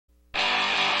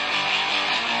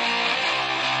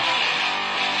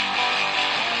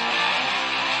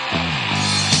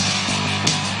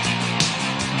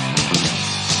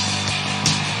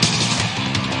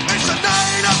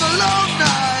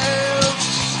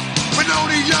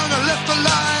left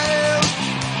alive.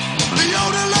 The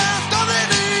owner left on their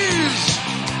knees.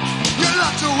 You're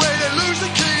locked away to lose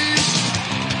the keys.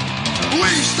 We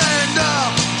stand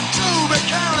up to be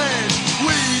counted.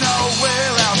 We know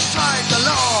we're outside the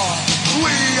law.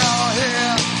 We are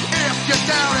here if you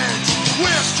doubt it.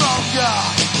 We're stronger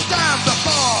than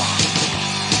before.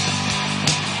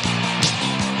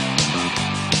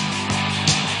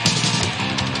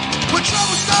 When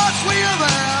trouble starts, we are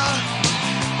there.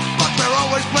 But we're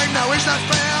always blamed, now is that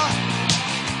fair?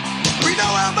 We know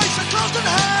our mates are close at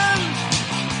hand.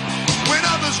 When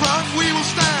others run, we will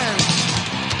stand.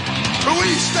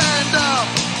 We stand up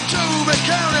to be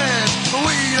counted.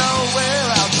 We know we're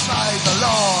outside the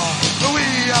law. We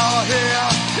are here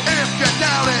if you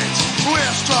doubt it.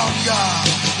 We're stronger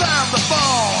than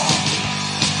before.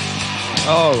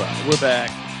 All right, we're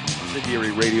back. Incendiary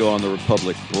Radio on the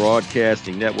Republic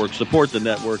Broadcasting Network. Support the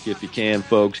network if you can,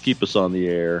 folks. Keep us on the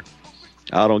air.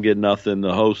 I don't get nothing.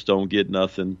 The hosts don't get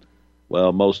nothing.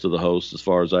 Well, most of the hosts, as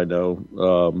far as I know.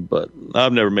 But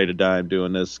I've never made a dime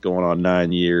doing this, going on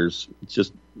 9 years. It's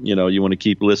just, you know, you want to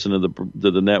keep listening to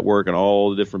the network and all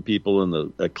the different people and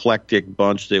the eclectic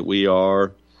bunch that we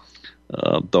are.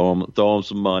 Throw them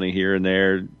some money here and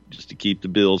there just to keep the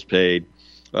bills paid.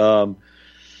 And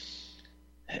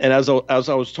as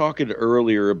I was talking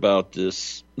earlier about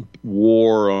this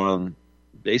war on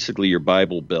basically your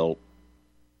Bible Belt,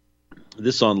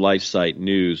 this on LifeSite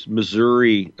News,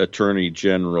 Missouri Attorney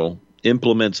General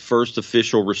implements first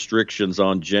official restrictions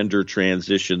on gender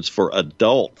transitions for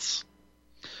adults.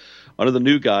 Under the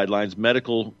new guidelines,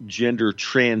 medical gender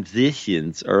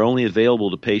transitions are only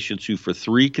available to patients who for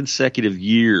 3 consecutive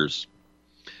years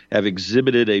have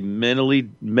exhibited a medically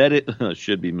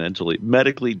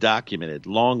documented,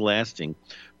 long-lasting,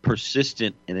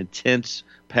 persistent, and intense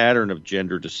pattern of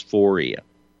gender dysphoria.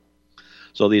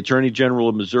 So the Attorney General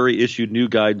of Missouri issued new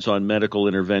guidance on medical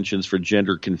interventions for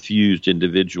gender-confused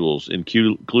individuals,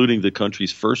 including the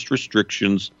country's first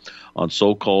restrictions on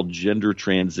so-called gender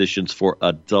transitions for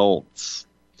adults.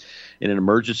 In an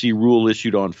emergency rule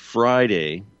issued on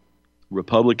Friday,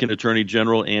 Republican Attorney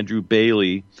General Andrew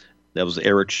Bailey, that was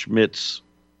Eric Schmidt's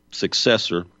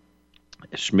successor,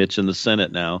 Schmidt's in the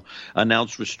Senate now,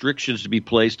 announced restrictions to be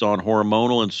placed on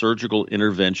hormonal and surgical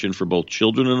intervention for both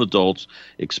children and adults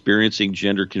experiencing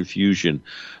gender confusion.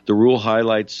 The rule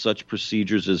highlights such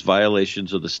procedures as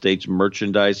violations of the state's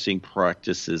Merchandising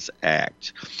Practices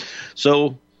Act.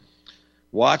 So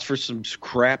watch for some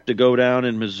crap to go down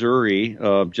in Missouri,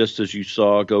 just as you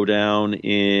saw go down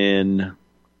in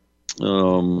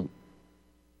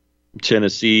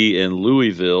Tennessee and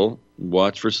Louisville.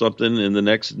 Watch for something in the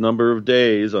next number of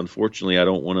days. Unfortunately, I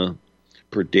don't want to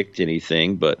predict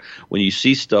anything, but when you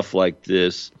see stuff like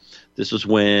this, this is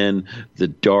when the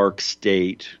dark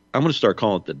state, I'm going to start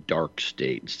calling it the dark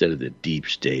state instead of the deep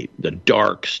state, the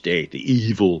dark state, the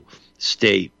evil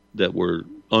state that we're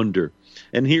under.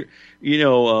 And here, you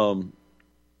know,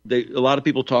 a lot of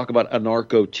people talk about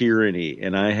anarcho-tyranny,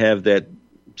 and I have that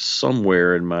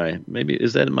somewhere in my, maybe,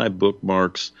 is that in my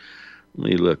bookmarks?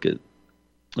 Let me look at.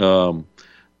 But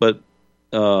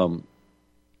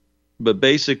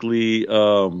basically,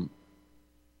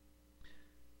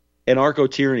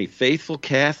 anarcho-tyranny, faithful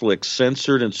Catholics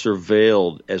censored and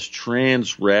surveilled as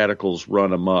trans radicals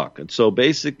run amok. And so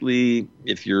basically,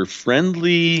 if you're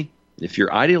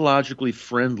ideologically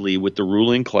friendly with the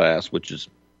ruling class, which is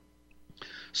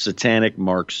satanic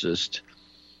Marxist,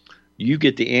 you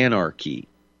get the anarchy.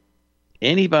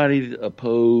 Anybody that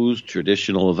opposed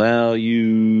traditional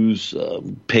values,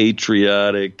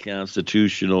 patriotic,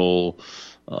 constitutional,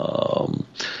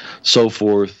 so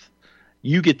forth,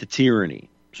 you get the tyranny.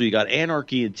 So you got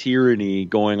anarchy and tyranny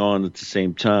going on at the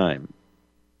same time.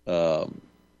 You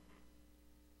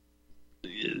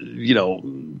know,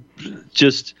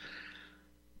 just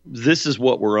this is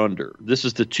what we're under. This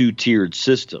is the two-tiered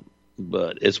system,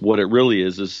 but it's what it really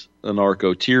is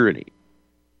anarcho-tyranny.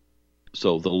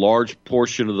 So the large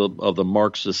portion of the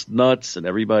Marxist nuts and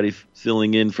everybody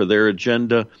filling in for their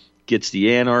agenda gets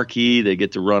the anarchy. They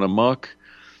get to run amok.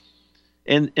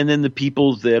 And then the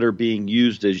people that are being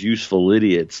used as useful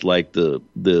idiots, like the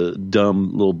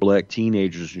dumb little black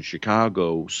teenagers in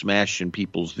Chicago smashing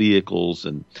people's vehicles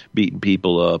and beating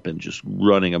people up and just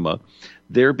running amok,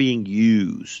 they're being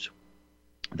used.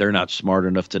 They're not smart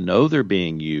enough to know they're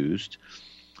being used,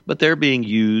 but they're being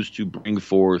used to bring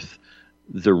forth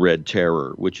the Red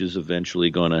Terror, which is eventually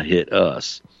going to hit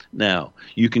us. Now,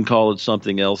 you can call it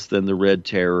something else than the Red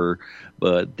Terror,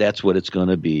 but that's what it's going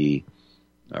to be.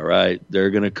 All right? They're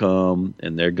going to come,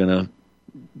 and they're going to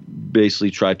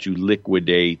basically try to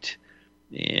liquidate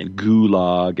and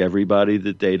gulag everybody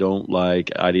that they don't like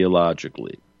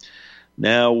ideologically.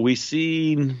 Now, we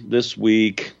seen this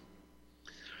week.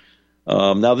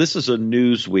 Now, this is a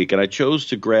news week, and I chose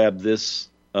to grab this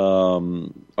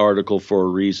article for a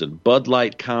reason. Bud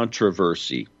Light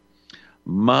controversy.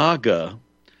 MAGA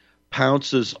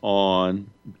pounces on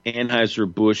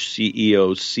Anheuser-Busch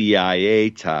CEO CIA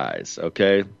ties,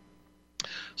 okay?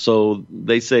 So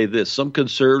they say this. Some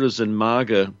conservatives and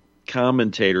MAGA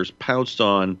commentators pounced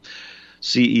on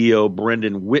CEO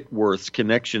Brendan Whitworth's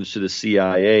connections to the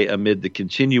CIA amid the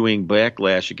continuing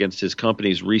backlash against his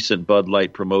company's recent Bud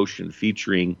Light promotion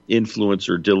featuring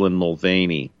influencer Dylan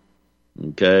Mulvaney.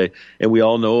 Okay, and we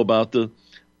all know about the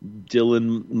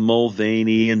Dylan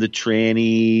Mulvaney and the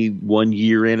tranny 1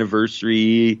 year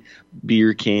anniversary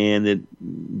beer can that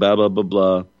blah blah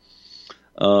blah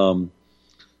blah.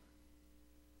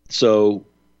 So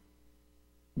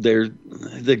there,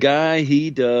 the guy, he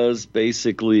does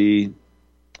basically.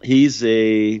 He's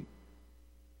a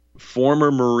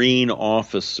former Marine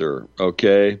officer,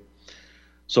 okay?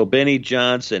 So Benny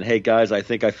Johnson, hey, guys, I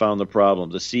think I found the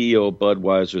problem. The CEO of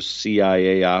Budweiser's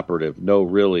CIA operative. No,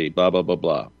 really, blah, blah, blah,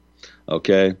 blah,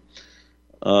 okay?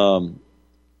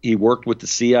 He worked with the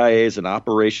CIA as an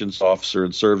operations officer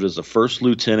and served as a first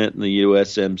lieutenant in the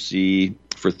USMC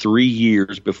for 3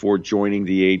 years before joining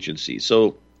the agency.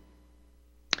 So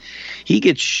he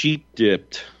gets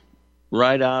sheep-dipped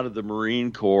right out of the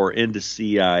Marine Corps into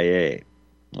CIA,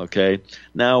 okay?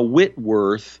 Now,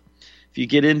 Whitworth, if you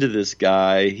get into this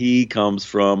guy, he comes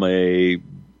from a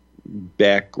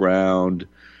background.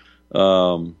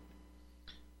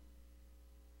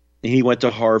 He went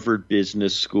to Harvard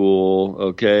Business School,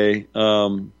 okay?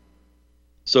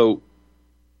 So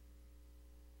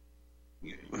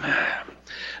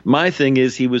my thing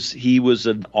is he was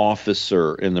an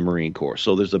officer in the Marine Corps.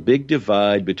 So there's a big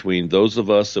divide between those of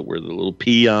us that were the little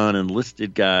peon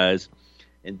enlisted guys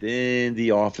and then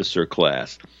the officer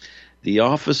class. The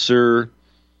officer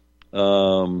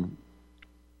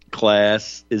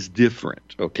class is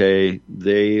different, okay?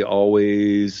 They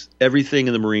always, everything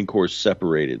in the Marine Corps is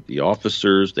separated. The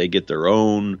officers, they get their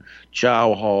own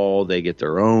chow hall, they get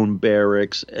their own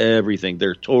barracks, everything.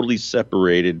 They're totally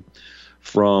separated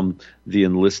from the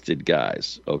enlisted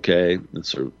guys, okay? And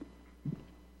so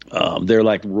they're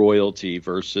like royalty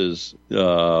versus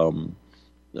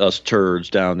us turds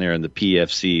down there in the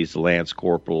PFCs, the Lance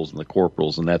Corporals and the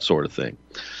Corporals and that sort of thing.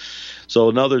 So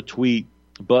another tweet,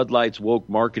 Bud Light's woke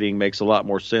marketing makes a lot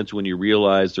more sense when you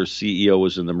realize their CEO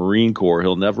was in the Marine Corps.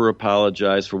 He'll never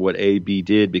apologize for what AB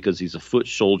did because he's a foot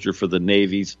soldier for the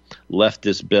Navy's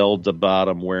leftist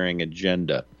bell-to-bottom wearing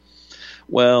agenda.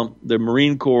 Well, the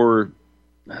Marine Corps,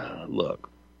 look,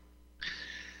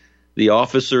 the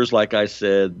officers, like I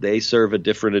said, they serve a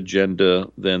different agenda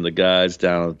than the guys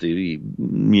down at the,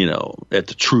 at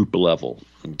the troop level,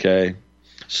 okay?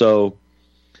 So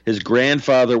his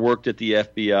grandfather worked at the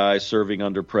FBI serving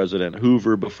under President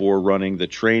Hoover before running the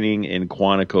training in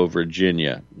Quantico,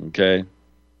 Virginia, okay?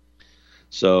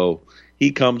 So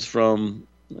he comes from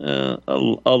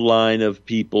a line of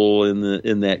people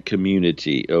in that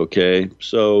community, okay?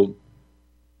 So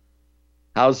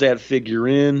how's that figure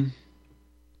in?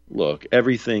 Look,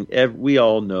 we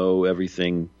all know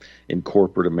everything in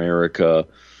corporate America.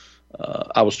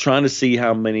 I was trying to see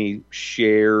how many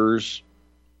shares,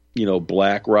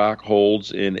 BlackRock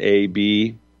holds in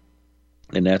AB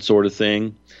and that sort of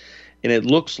thing. And it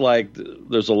looks like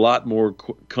there's a lot more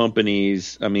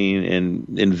companies, and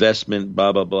investment,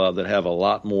 blah, blah, blah, that have a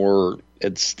lot more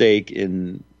at stake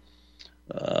in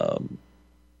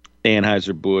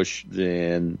Anheuser-Busch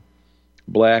than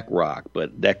BlackRock,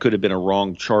 but that could have been a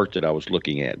wrong chart that I was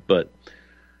looking at. But,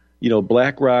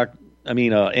 BlackRock,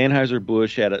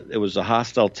 Anheuser-Busch it was a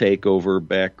hostile takeover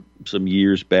back some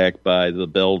years back by the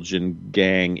Belgian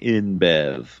gang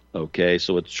InBev. Okay,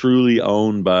 so it's truly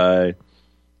owned by,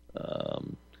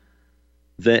 and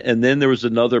then there was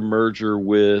another merger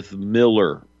with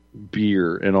Miller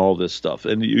Beer and all this stuff.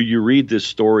 And you read this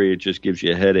story, it just gives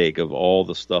you a headache of all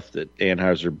the stuff that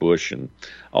Anheuser-Busch and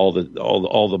all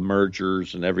the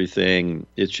mergers and everything.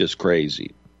 It's just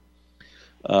crazy.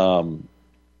 So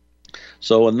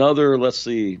let's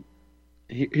see.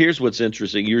 Here's what's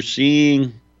interesting. You're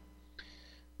seeing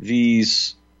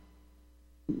these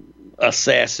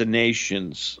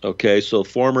assassinations. Okay, so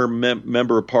former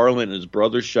member of parliament and his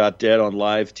brother shot dead on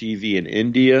live TV in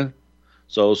India.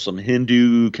 So some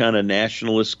Hindu kind of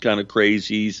nationalist kind of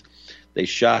crazies, they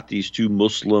shot these two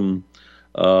Muslim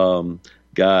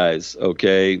guys.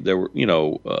 Okay, there were,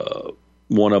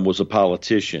 one of them was a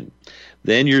politician.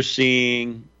 Then you're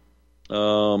seeing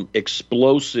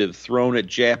explosive thrown at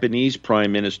Japanese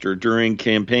prime minister during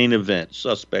campaign event,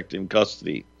 suspect in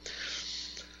custody.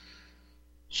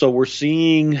 So we're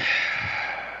seeing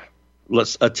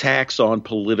attacks on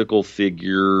political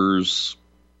figures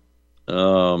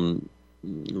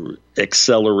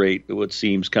accelerate what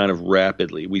seems kind of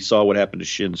rapidly. We saw what happened to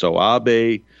Shinzo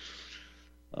Abe.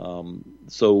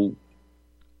 So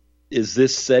is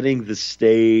this setting the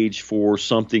stage for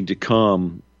something to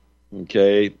come?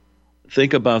 Okay.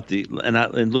 Think about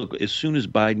and look, as soon as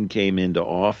Biden came into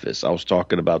office, I was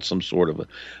talking about some sort of a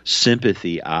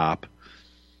sympathy op.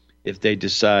 If they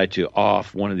decide to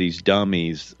off one of these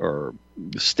dummies or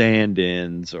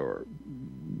stand-ins or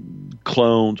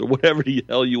clones or whatever the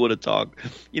hell you want to talk,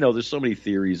 there's so many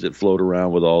theories that float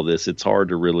around with all this. It's hard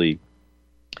to really,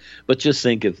 but just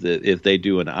think if they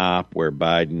do an op where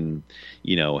Biden,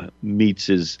 meets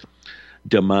his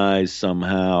demise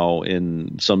somehow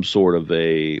in some sort of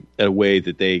a way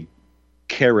that they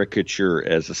caricature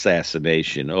as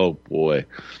assassination. Oh boy,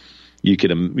 you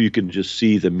can just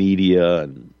see the media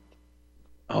and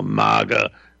a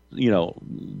MAGA,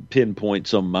 pinpoint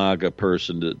some MAGA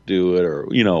person to do it, or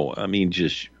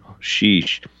just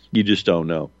sheesh, you just don't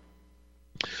know.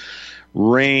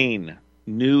 Rain.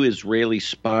 New Israeli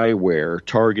spyware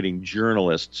targeting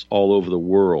journalists all over the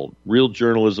world. Real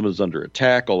journalism is under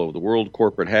attack all over the world.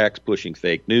 Corporate hacks pushing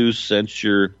fake news,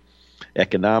 censure,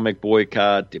 economic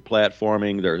boycott,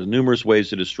 deplatforming. There are numerous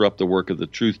ways to disrupt the work of the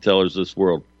truth tellers of this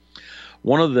world.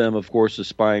 One of them, of course, is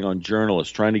spying on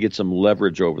journalists, trying to get some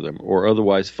leverage over them, or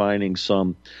otherwise finding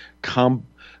some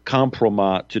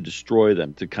compromise to destroy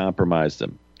them, to compromise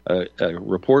them. A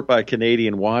report by a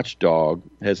Canadian watchdog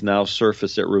has now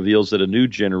surfaced that reveals that a new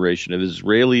generation of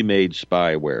Israeli-made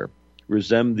spyware,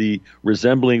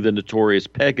 resembling the notorious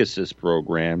Pegasus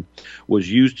program,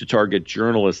 was used to target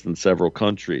journalists in several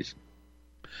countries.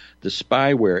 The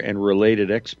spyware and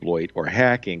related exploit or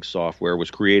hacking software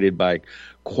was created by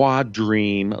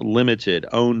Quadream Limited,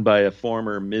 owned by a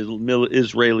former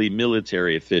Israeli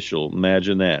military official.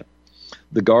 Imagine that.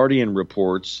 The Guardian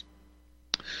reports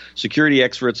security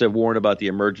experts have warned about the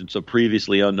emergence of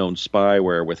previously unknown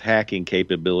spyware with hacking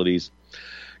capabilities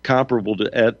comparable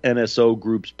to NSO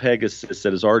Group's Pegasus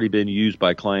that has already been used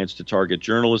by clients to target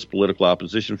journalists, political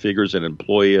opposition figures, and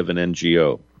employee of an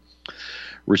NGO.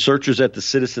 Researchers at the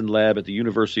Citizen Lab at the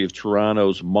University of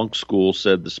Toronto's Monk School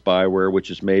said the spyware, which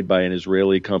is made by an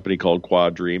Israeli company called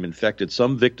Quadream, infected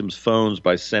some victims' phones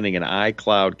by sending an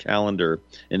iCloud calendar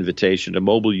invitation to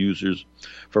mobile users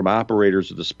from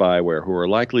operators of the spyware, who are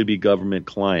likely to be government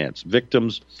clients.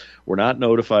 Victims were not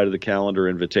notified of the calendar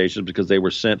invitations because they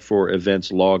were sent for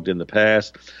events logged in the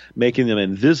past, making them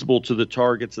invisible to the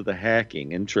targets of the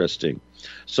hacking. Interesting.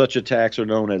 Such attacks are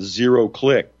known as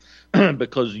zero-click,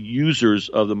 because users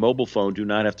of the mobile phone do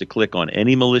not have to click on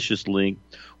any malicious link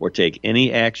or take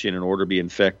any action in order to be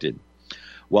infected.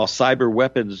 While cyber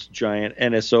weapons giant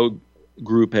NSO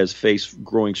Group has faced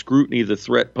growing scrutiny, the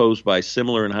threat posed by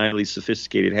similar and highly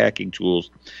sophisticated hacking tools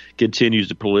continues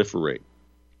to proliferate.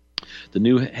 The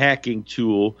new hacking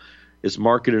tool is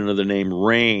marketed under the name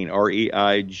RAIN,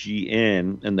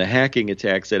 R-E-I-G-N, and the hacking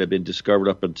attacks that have been discovered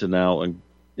up until now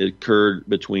occurred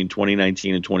between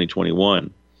 2019 and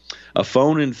 2021. A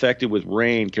phone infected with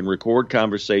RAIN can record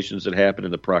conversations that happen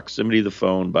in the proximity of the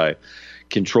phone by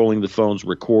controlling the phone's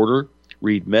recorder,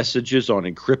 read messages on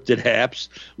encrypted apps,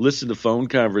 listen to phone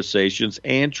conversations,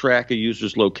 and track a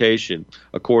user's location,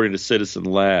 according to Citizen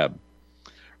Lab.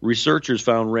 Researchers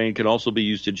found RAIN can also be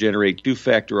used to generate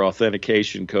two-factor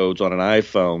authentication codes on an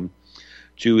iPhone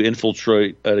to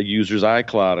infiltrate a user's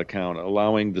iCloud account,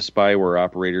 allowing the spyware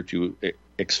operator to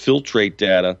exfiltrate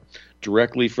data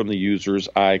directly from the user's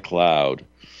iCloud.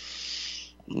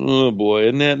 Oh boy,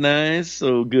 isn't that nice?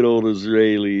 So good old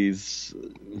Israelis.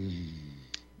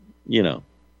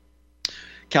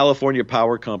 California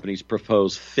power companies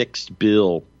propose fixed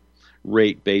bill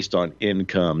rate based on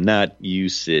income, not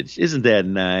usage. Isn't that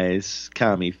nice?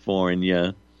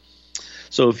 California.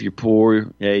 So if you're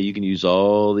poor, hey, you can use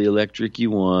all the electric you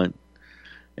want.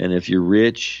 And if you're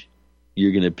rich,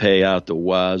 you're going to pay out the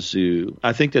wazoo.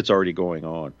 I think that's already going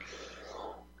on.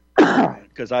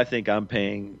 Because I think I'm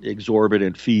paying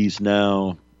exorbitant fees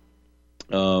now,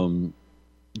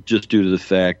 just due to the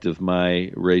fact of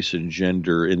my race and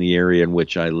gender in the area in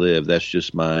which I live. That's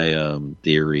just my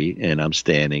theory, and I'm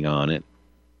standing on it.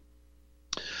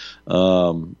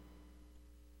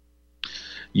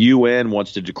 UN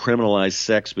wants to decriminalize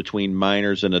sex between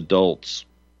minors and adults.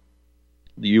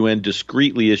 The UN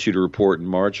discreetly issued a report in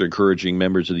March encouraging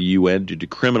members of the UN to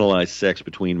decriminalize sex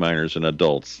between minors and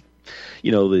adults.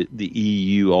 The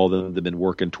EU, all of them have been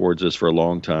working towards this for a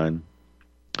long time.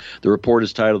 The report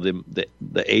is titled the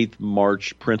 8th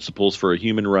March Principles for a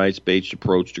Human Rights-Based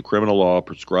Approach to Criminal Law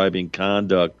Prescribing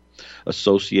Conduct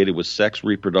associated with sex,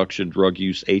 reproduction, drug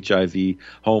use, HIV,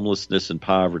 homelessness, and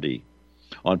poverty.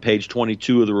 On page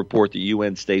 22 of the report, the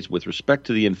UN states, with respect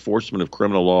to the enforcement of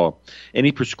criminal law,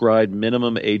 any prescribed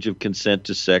minimum age of consent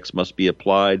to sex must be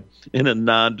applied in a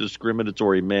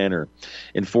non-discriminatory manner.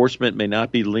 Enforcement may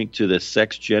not be linked to the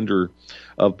sex, gender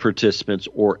of participants,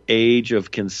 or age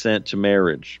of consent to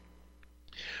marriage.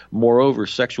 Moreover,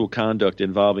 sexual conduct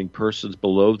involving persons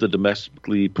below the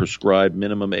domestically prescribed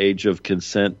minimum age of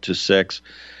consent to sex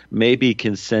may be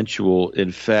consensual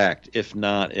in fact, if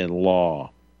not in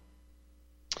law.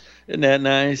 Isn't that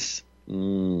nice?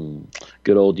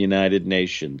 Good old United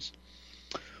Nations.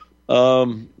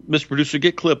 Mr. Producer,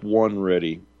 get clip 1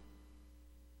 ready.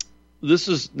 This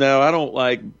is, now I don't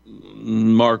like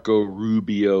Marco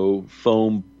Rubio,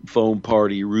 foam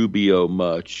party Rubio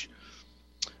much,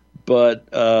 but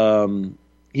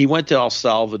he went to El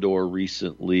Salvador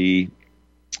recently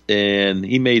and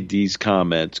he made these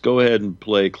comments. Go ahead and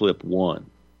play clip 1.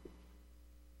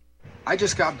 I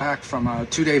just got back from a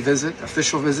 2-day visit,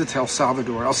 official visit to El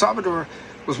Salvador. El Salvador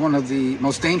was one of the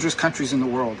most dangerous countries in the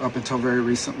world up until very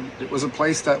recently. It was a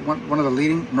place that one of the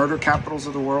leading murder capitals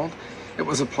of the world. It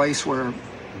was a place where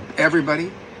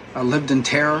everybody lived in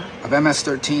terror of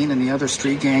MS-13 and the other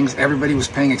street gangs. Everybody was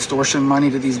paying extortion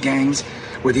money to these gangs,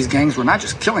 where these gangs were not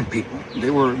just killing people, they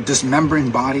were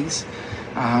dismembering bodies,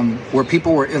 where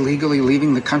people were illegally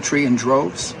leaving the country in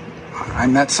droves. I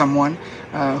met someone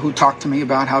who talked to me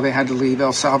about how they had to leave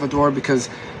El Salvador because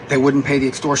they wouldn't pay the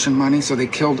extortion money, so they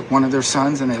killed one of their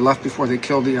sons and they left before they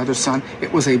killed the other son.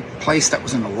 It was a place that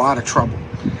was in a lot of trouble.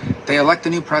 They elect a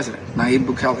new president, Nayib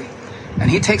Bukele, and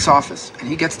he takes office and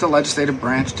he gets the legislative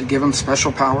branch to give him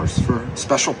special powers for a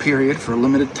special period, for a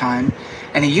limited time,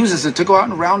 and he uses it to go out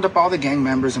and round up all the gang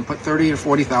members and put 30 or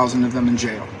 40,000 of them in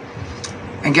jail.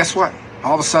 And guess what?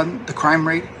 All of a sudden, the crime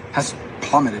rate has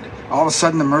plummeted. All of a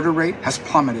sudden, the murder rate has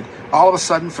plummeted. All of a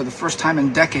sudden, for the first time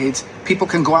in decades, people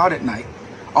can go out at night.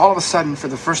 All of a sudden, for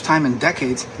the first time in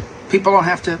decades, people don't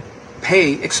have to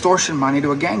pay extortion money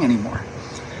to a gang anymore.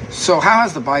 So how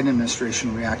has the Biden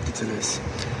administration reacted to this?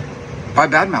 By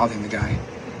bad-mouthing the guy,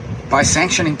 by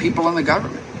sanctioning people in the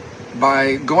government,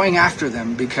 by going after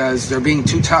them because they're being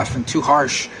too tough and too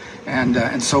harsh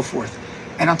and so forth.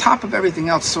 And on top of everything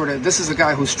else, this is a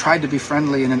guy who's tried to be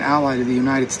friendly and an ally to the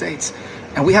United States.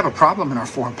 And we have a problem in our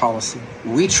foreign policy.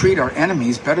 We treat our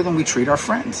enemies better than we treat our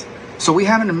friends. So we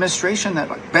have an administration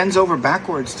that bends over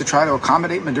backwards to try to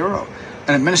accommodate Maduro,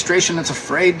 an administration that's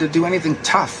afraid to do anything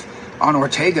tough on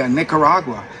Ortega in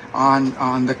Nicaragua,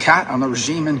 on the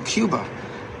regime in Cuba.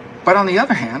 But on the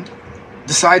other hand,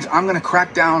 decides I'm going to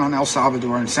crack down on El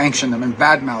Salvador and sanction them and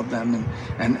badmouth them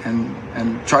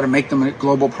and try to make them a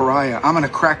global pariah. I'm going to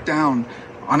crack down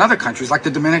on other countries like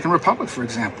the Dominican Republic, for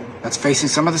example, that's facing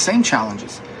some of the same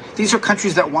challenges. These are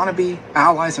countries that want to be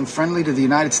allies and friendly to the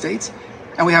United States,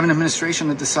 and we have an administration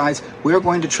that decides we're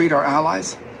going to treat our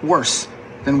allies worse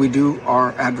than we do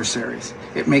our adversaries.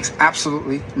 It makes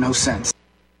absolutely no sense.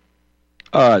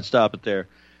 All right, stop it there.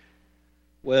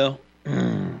 Well,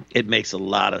 it makes a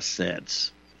lot of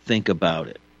sense. Think about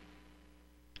it.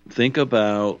 Think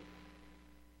about,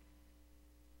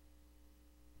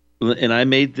 and I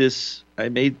made this, I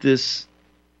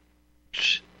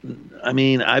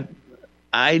mean,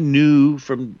 I knew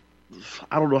from,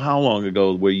 I don't know how long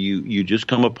ago, where you just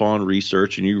come upon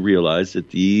research and you realize that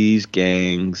these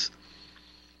gangs,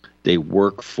 they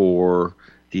work for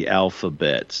the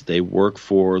alphabets. They work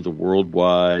for the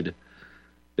worldwide,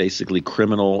 basically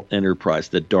criminal enterprise,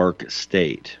 the dark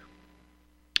state.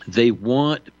 They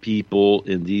want people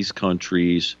in these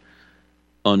countries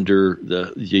under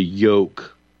the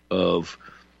yoke of,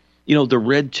 the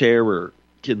Red Terror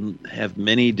can have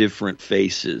many different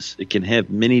faces. It can have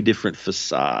many different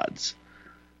facades.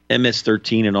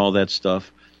 MS-13 and all that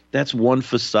stuff, that's one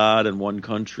facade in one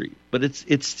country, but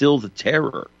it's still the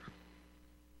terror,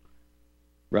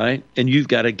 right? And you've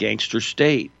got a gangster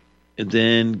state, and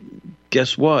then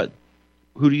guess what?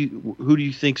 Who do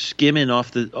you think skimming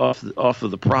off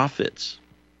of the profits?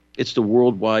 It's the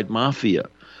worldwide mafia.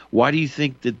 Why do you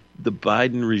think that the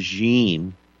Biden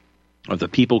regime, or the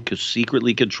people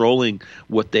secretly controlling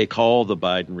what they call the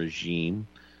Biden regime,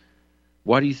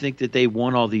 why do you think that they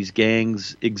want all these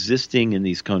gangs existing in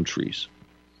these countries?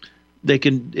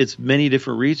 It's many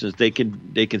different reasons. They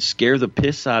can scare the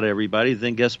piss out of everybody.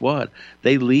 Then guess what?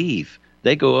 They leave.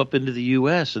 They go up into the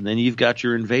U.S., and then you've got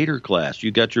your invader class.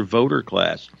 You've got your voter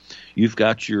class. You've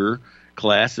got your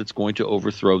class that's going to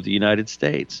overthrow the United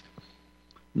States.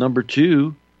 Number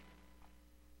two,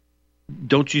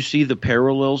 don't you see the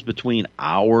parallels between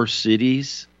our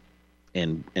cities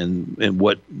and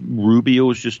what Rubio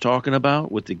was just talking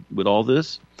about with all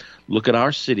this. Look at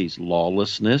our cities,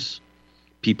 lawlessness,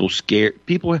 people scared,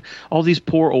 all these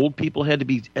poor old people had to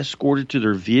be escorted to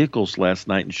their vehicles last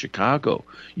night in Chicago.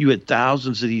 You had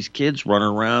thousands of these kids running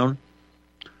around,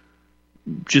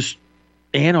 just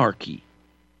anarchy.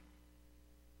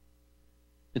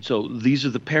 And so these are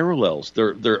the parallels.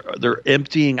 They're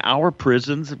emptying our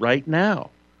prisons right now.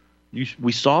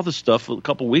 We saw the stuff a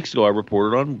couple weeks ago I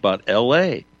reported on about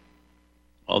L.A.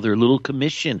 Oh, their little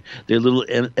commission, their little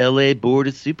L.A. Board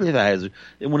of Supervisors.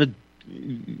 They want to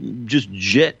just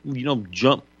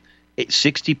jump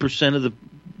 60% of the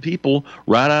people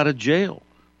right out of jail.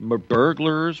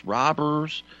 Burglars,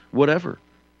 robbers, whatever.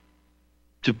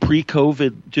 To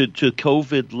pre-COVID, to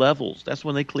COVID levels. That's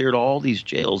when they cleared all these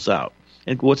jails out.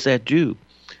 And what's that do?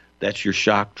 That's your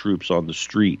shock troops on the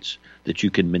streets that you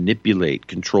can manipulate,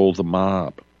 control the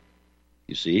mob.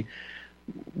 You see?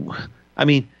 I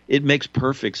mean, it makes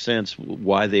perfect sense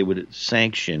why they would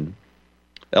sanction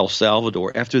El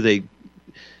Salvador after they,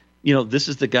 this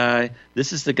is the guy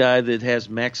that has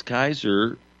Max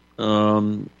Kaiser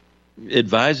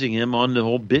advising him on the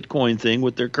whole Bitcoin thing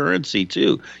with their currency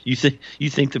too. You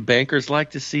think the bankers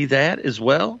like to see that as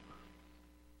well?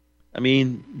 I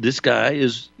mean, this guy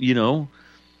is,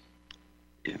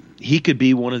 he could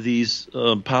be one of these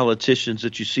politicians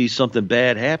that you see something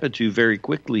bad happen to very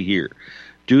quickly here,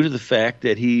 due to the fact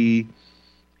that he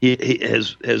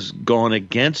has gone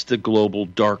against the global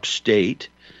dark state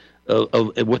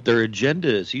of what their agenda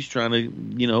is. He's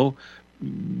trying to,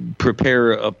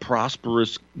 prepare a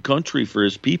prosperous country for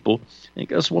his people. And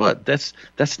guess what? That's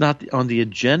not on the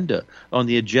agenda. On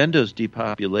the agenda is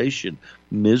depopulation,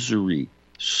 misery,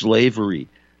 slavery,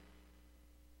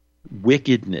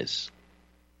 wickedness.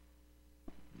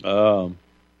 Let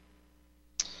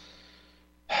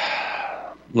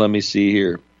me see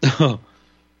here.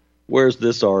 Where's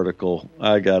this article?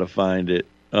 I gotta find it.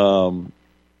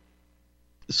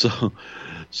 This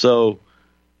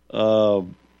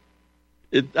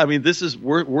is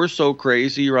we're so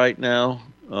crazy right now.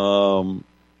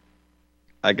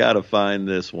 I gotta find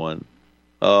this one.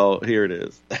 Oh, here it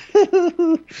is.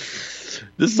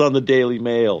 This is on the Daily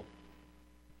Mail.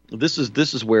 This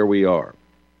is where we are.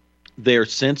 They're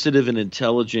sensitive and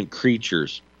intelligent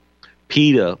creatures.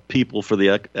 PETA, People for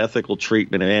the Ethical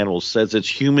Treatment of Animals, says it's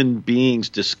human beings'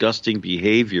 disgusting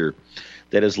behavior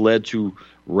that has led to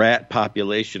rat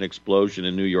population explosion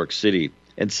in New York City,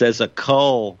 and says a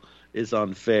cull is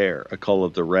unfair, a cull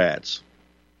of the rats.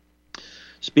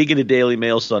 Speaking to Daily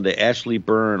Mail Sunday, Ashley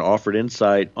Byrne offered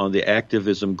insight on the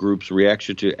activism group's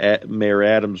reaction to Mayor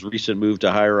Adams' recent move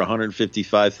to hire a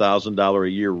 $155,000 a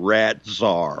year rat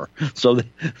czar. So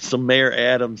Mayor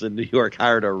Adams in New York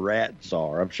hired a rat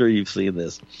czar. I'm sure you've seen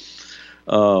this.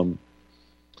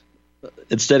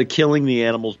 Instead of killing the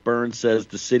animals, Byrne says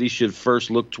the city should first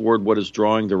look toward what is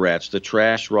drawing the rats, the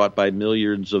trash wrought by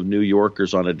millions of New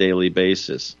Yorkers on a daily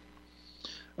basis.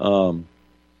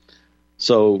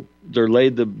 So they're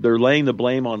laying the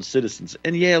blame on citizens.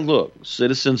 And yeah, look,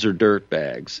 citizens are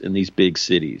dirtbags in these big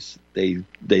cities. They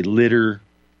litter,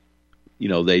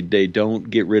 they don't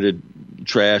get rid of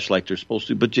trash like they're supposed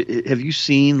to. But have you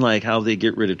seen like how they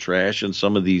get rid of trash in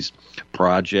some of these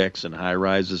projects and high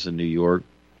rises in New York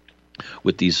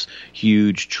with these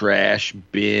huge trash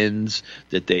bins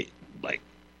that they like?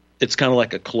 It's kind of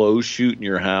like a clothes chute in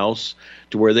your house,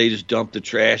 to where they just dump the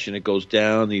trash and it goes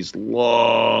down these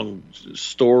long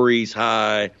stories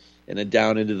high and then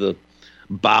down into the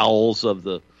bowels of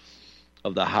the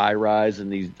high rise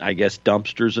and these, I guess,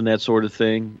 dumpsters and that sort of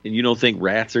thing. And you don't think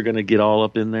rats are going to get all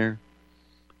up in there?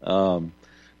 But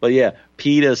yeah,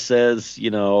 PETA says,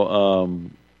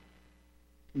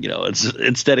 it's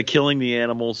instead of killing the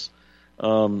animals,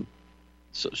 so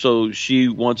she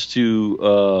wants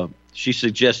to. She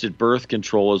suggested birth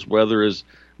control as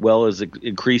well as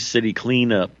increased city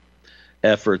cleanup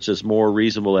efforts as more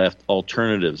reasonable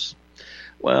alternatives.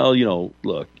 Well,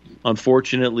 look,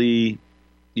 unfortunately,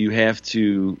 you're going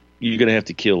to have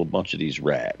to kill a bunch of these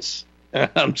rats.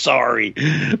 I'm sorry,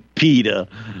 PETA,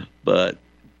 but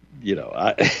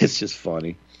it's just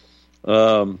funny. We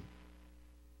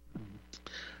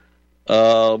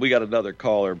got another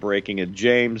caller breaking it.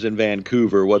 James in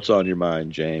Vancouver. What's on your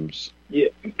mind, James? Yeah.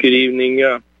 Good evening.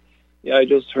 Yeah, I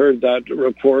just heard that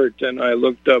report, and I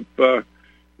looked up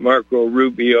Marco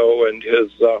Rubio and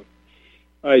his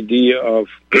idea of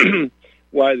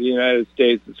why the United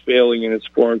States is failing in its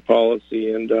foreign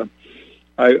policy. And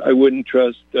I wouldn't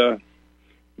trust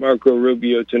Marco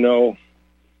Rubio to know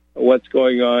what's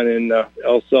going on in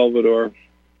El Salvador.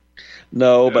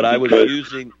 No, but I was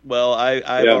using. Well,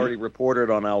 I've already reported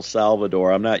on El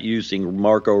Salvador. I'm not using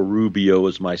Marco Rubio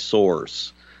as my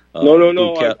source.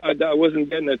 No. I wasn't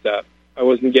getting at that.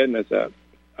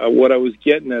 What I was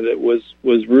getting at it was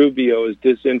Rubio's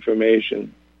disinformation.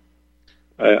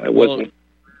 I wasn't.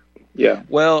 Yeah.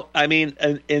 Well, I mean,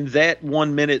 in that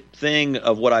 1 minute thing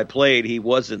of what I played, he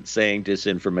wasn't saying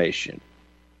disinformation,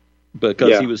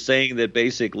 because he was saying that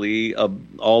basically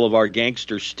all of our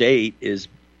gangster state is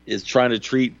trying to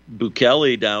treat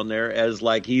Bukele down there as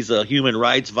like he's a human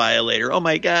rights violator. Oh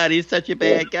my God, he's such a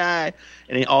bad guy,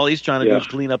 and all he's trying to do is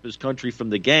clean up his country from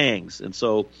the gangs. And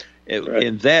so,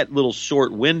 in that little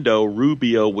short window,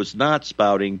 Rubio was not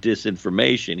spouting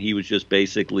disinformation. He was just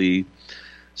basically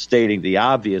stating the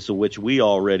obvious, of which we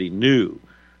already knew.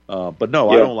 But no,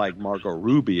 I don't like Marco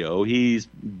Rubio. He's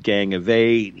Gang of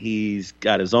Eight. He's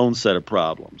got his own set of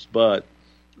problems. But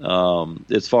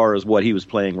as far as what he was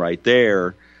playing right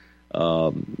there,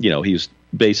 he was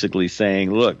basically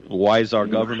saying, look, why is our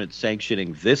government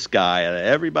sanctioning this guy?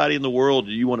 Everybody in the world,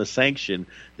 you want to sanction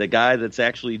the guy that's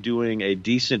actually doing a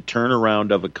decent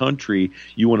turnaround of a country.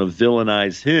 You want to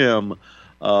villainize him.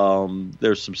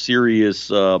 There's some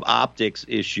serious optics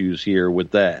issues here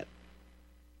with that.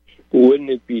 Wouldn't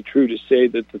it be true to say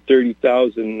that the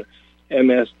 30,000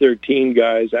 MS-13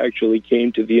 guys actually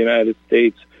came to the United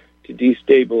States to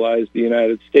destabilize the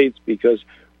United States, because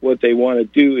what they want to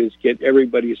do is get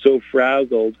everybody so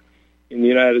frazzled in the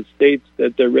United States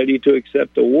that they're ready to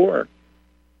accept a war?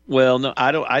 Well, no,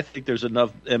 I don't. I think there's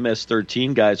enough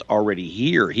MS-13 guys already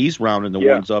here. He's rounding the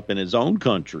ones up in his own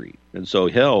country, and so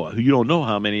hell, you don't know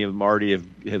how many of them already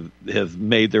have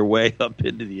made their way up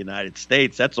into the United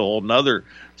States. That's a whole nother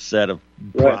set of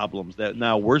problems that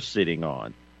now we're sitting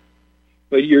on.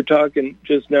 But you're talking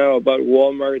just now about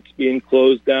Walmart's being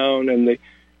closed down and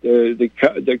the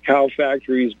cow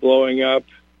factories blowing up.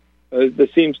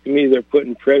 It seems to me they're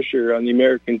putting pressure on the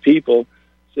American people,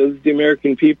 so that the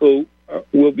American people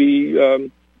will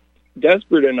be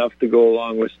desperate enough to go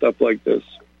along with stuff like this.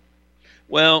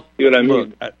 Well, see what I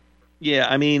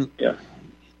mean?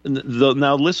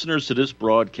 Now listeners to this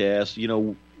broadcast,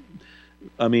 this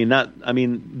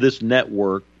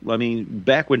network. I mean,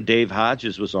 back when Dave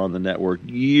Hodges was on the network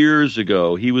years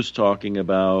ago, he was talking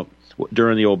about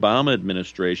during the Obama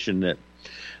administration that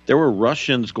there were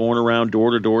Russians going around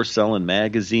door to door selling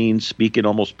magazines, speaking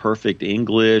almost perfect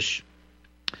English.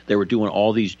 They were doing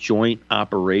all these joint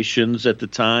operations at the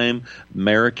time,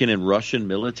 American and Russian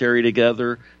military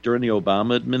together. During the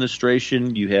Obama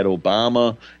administration, you had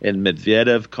Obama and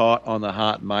Medvedev caught on the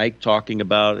hot mic talking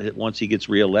about it. Once he gets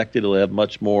reelected, he'll have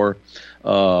much more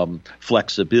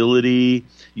flexibility.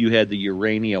 You had the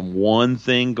Uranium One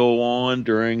thing go on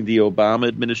during the Obama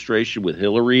administration with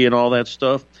Hillary and all that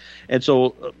stuff. And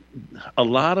so a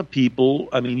lot of people,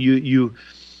 I mean, you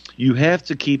have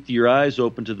to keep your eyes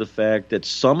open to the fact that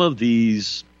some of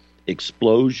these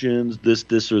explosions,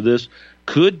 this or this,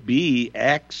 could be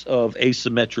acts of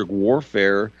asymmetric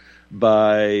warfare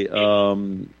by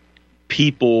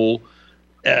people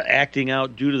acting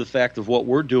out due to the fact of what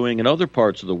we're doing in other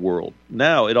parts of the world.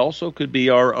 Now, it also could be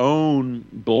our own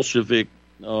Bolshevik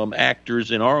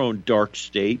actors in our own dark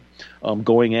state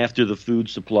going after the food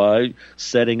supply,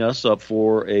 setting us up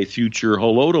for a future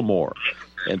Holodomor.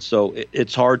 And so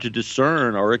it's hard to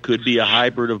discern, or it could be a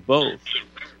hybrid of both.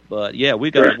 But yeah, we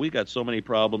got so many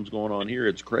problems going on here.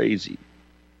 It's crazy.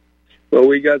 Well,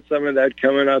 we got some of that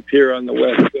coming up here on the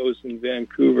West Coast in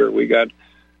Vancouver. We got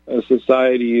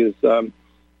society is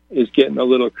getting a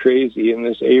little crazy in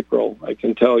this April. I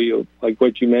can tell you, like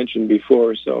what you mentioned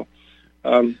before. So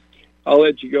I'll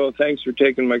let you go. Thanks for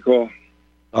taking my call.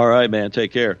 All right, man.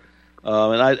 Take care.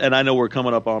 And I know we're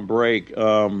coming up on break,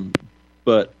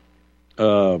 but.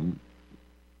 I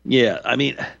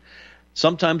mean,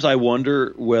 sometimes I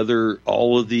wonder whether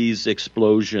all of these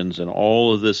explosions and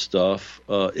all of this stuff,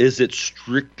 is it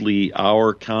strictly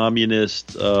our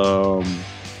communist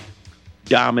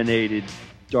dominated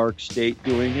dark state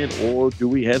doing it, or do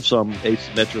we have some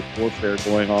asymmetric warfare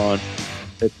going on?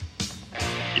 It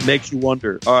makes you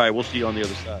wonder. All right, we'll see you on the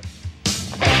other side.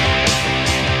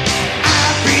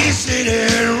 I've been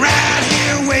sitting right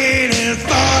here waiting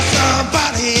for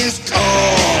somebody's call.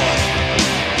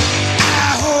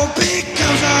 I hope it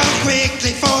comes on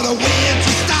quickly for the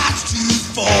winter starts to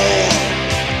fall.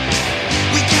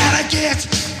 We gotta get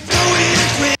going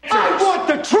quick. I want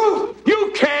the truth.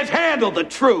 You can't handle the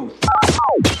truth.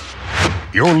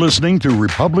 You're listening to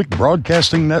Republic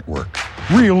Broadcasting Network.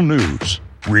 Real news,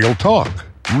 real talk,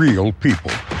 real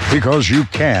people. Because you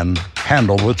can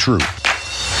handle the truth.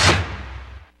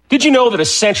 Did you know that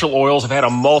essential oils have had a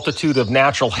multitude of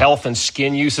natural health and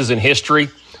skin uses in history?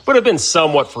 but have been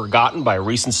somewhat forgotten by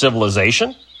recent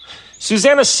civilization?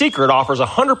 Susanna's Secret offers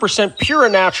 100% pure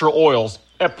and natural oils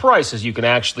at prices you can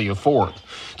actually afford.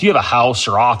 Do you have a house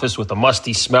or office with a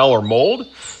musty smell or mold?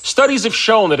 Studies have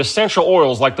shown that essential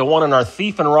oils like the one in our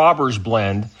Thief and Robbers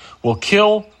blend will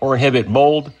kill or inhibit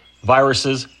mold,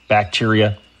 viruses,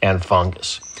 bacteria, and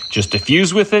fungus. Just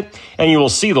diffuse with it, and you will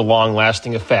see the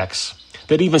long-lasting effects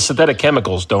that even synthetic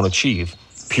chemicals don't achieve.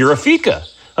 Purifica,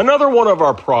 another one of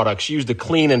our products used to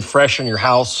clean and freshen your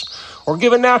house or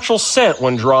give a natural scent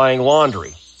when drying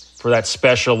laundry. For that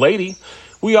special lady,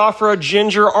 we offer a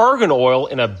ginger argan oil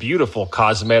in a beautiful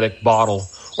cosmetic bottle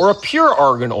or a pure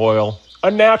argan oil,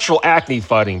 a natural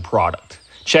acne-fighting product.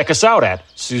 Check us out at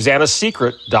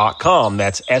susannasecret.com.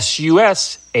 That's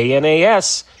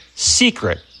SUSANAS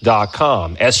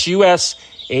secret.com.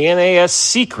 SUSANAS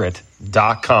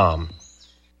secret.com.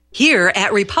 Here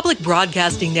at Republic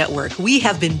Broadcasting Network, we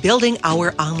have been building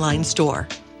our online store.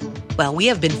 Well, we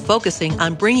have been focusing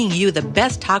on bringing you the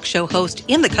best talk show host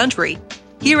in the country.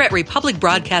 Here at Republic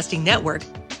Broadcasting Network,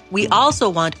 we also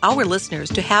want our listeners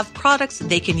to have products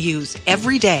they can use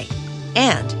every day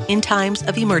and in times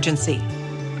of emergency.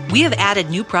 We have added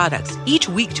new products each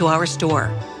week to our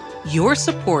store. Your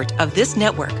support of this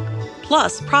network,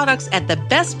 plus products at the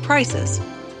best prices,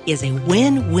 is a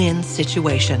win-win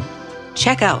situation.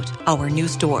 Check out our new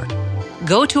store.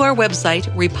 Go to our website,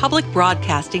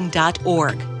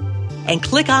 republicbroadcasting.org, and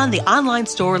click on the online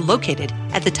store located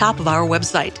at the top of our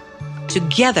website.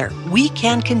 Together, we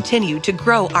can continue to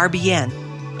grow RBN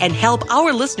and help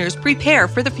our listeners prepare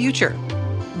for the future.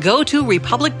 Go to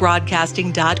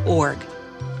republicbroadcasting.org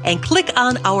and click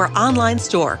on our online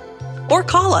store or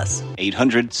call us.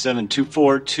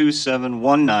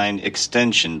 800-724-2719,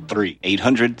 extension 3.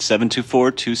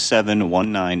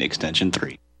 800-724-2719, extension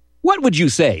 3. What would you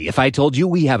say if I told you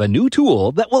we have a new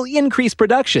tool that will increase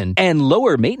production and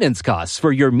lower maintenance costs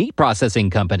for your meat processing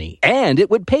company? And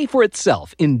it would pay for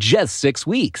itself in just 6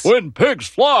 weeks. When pigs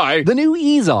fly! The new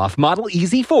Ease Off Model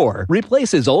Easy 4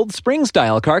 replaces old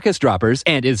spring-style carcass droppers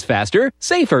and is faster,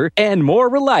 safer, and more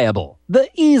reliable. The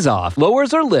Ease Off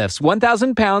lowers or lifts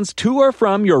 1,000 pounds to or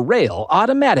from your rail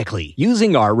automatically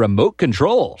using our remote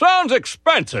control. Sounds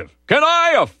expensive. Can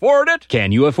I afford it?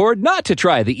 Can you afford not to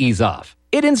try the Ease Off?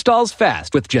 It installs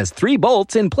fast with just 3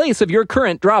 bolts in place of your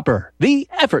current dropper. The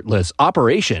effortless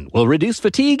operation will reduce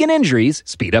fatigue and injuries,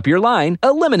 speed up your line,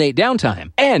 eliminate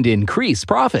downtime, and increase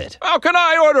profit. How can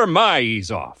I order my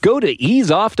Ease Off? Go to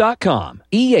easeoff.com,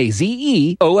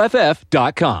 EAZEOFF.com,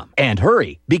 and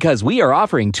hurry, because we are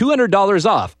offering $200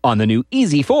 off on the new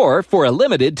Easy 4 for a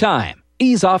limited time.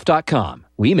 Easeoff.com.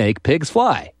 We make pigs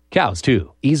fly. Cows,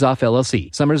 too. Ease Off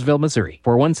LLC, Summersville, Missouri,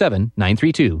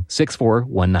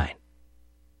 417-932-6419.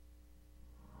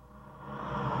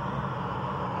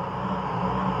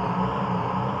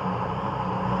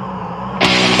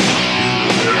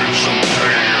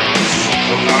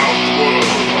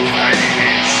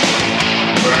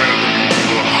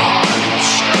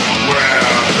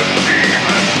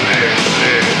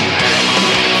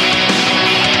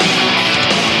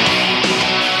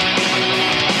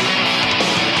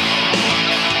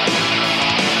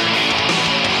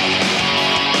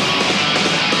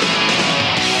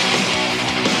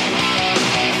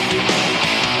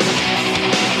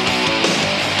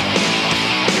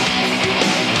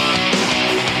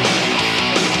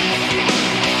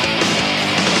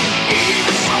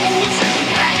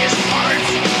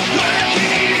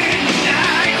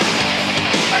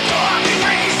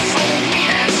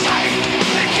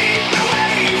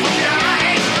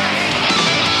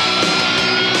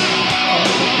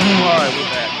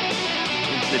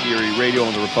 Radio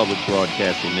on the Republic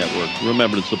Broadcasting Network.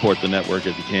 Remember to support the network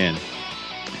if you can.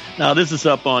 Now, this is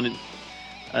up on,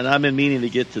 and I've been meaning to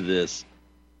get to this.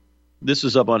 This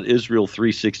is up on Israel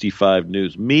 365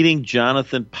 News. Meeting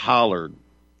Jonathan Pollard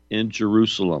in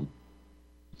Jerusalem.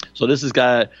 So this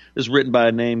is written by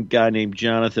a guy named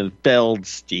Jonathan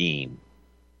Feldstein.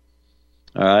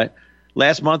 All right.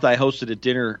 Last month, I hosted a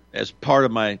dinner as part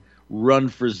of my Run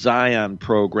for Zion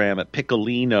program at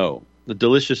Piccolino, the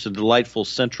delicious and delightful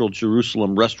Central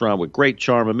Jerusalem restaurant with great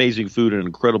charm, amazing food, and an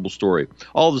incredible story.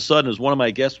 All of a sudden, as one of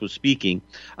my guests was speaking,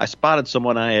 I spotted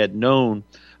someone I had known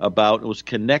about and was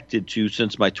connected to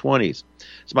since my 20s.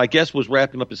 As my guest was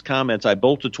wrapping up his comments, I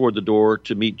bolted toward the door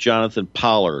to meet Jonathan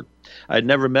Pollard. I had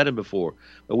never met him before,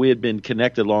 but we had been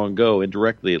connected long ago,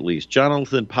 indirectly at least.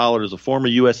 Jonathan Pollard is a former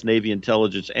U.S. Navy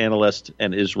intelligence analyst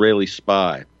and Israeli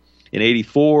spy. In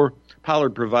 1984,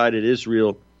 Pollard provided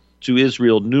Israel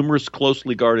numerous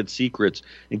closely guarded secrets,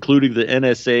 including the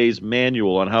NSA's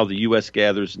manual on how the U.S.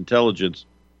 gathers intelligence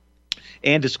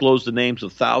and disclosed the names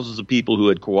of thousands of people who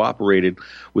had cooperated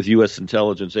with U.S.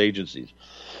 intelligence agencies.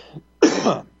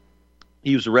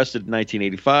 He was arrested in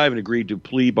 1985 and agreed to a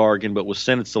plea bargain, but was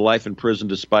sentenced to life in prison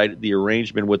despite the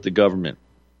arrangement with the government.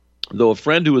 Though a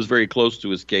friend who was very close to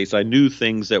his case, I knew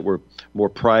things that were more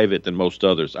private than most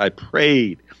others. I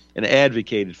prayed and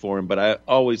advocated for him, but I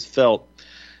always felt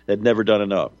had never done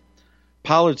enough.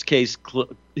 Pollard's case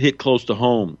hit close to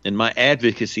home. In my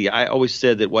advocacy, I always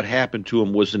said that what happened to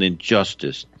him was an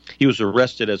injustice. He was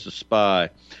arrested as a spy,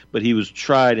 but he was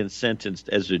tried and sentenced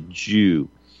as a Jew.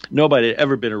 Nobody had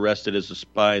ever been arrested as a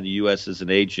spy in the U.S. as an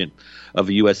agent of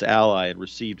a U.S. ally and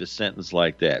received a sentence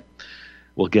like that.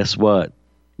 Well, guess what?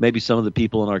 Maybe some of the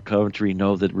people in our country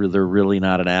know that they're really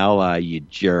not an ally, you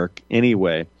jerk.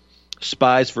 Anyway,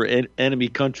 spies for enemy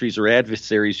countries or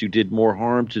adversaries who did more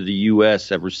harm to the U.S.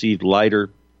 have received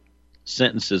lighter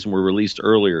sentences and were released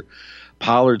earlier.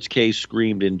 Pollard's case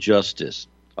screamed injustice.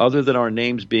 Other than our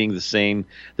names being the same,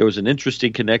 there was an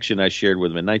interesting connection I shared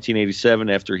with him. In 1987,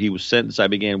 after he was sentenced, I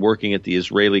began working at the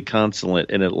Israeli consulate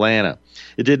in Atlanta.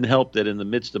 It didn't help that in the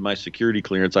midst of my security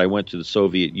clearance, I went to the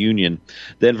Soviet Union,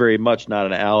 then very much not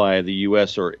an ally of the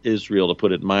U.S. or Israel, to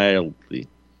put it mildly.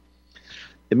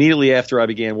 Immediately after I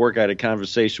began work, I had a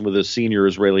conversation with a senior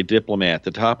Israeli diplomat.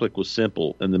 The topic was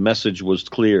simple, and the message was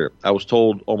clear. I was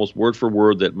told almost word for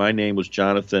word that my name was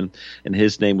Jonathan and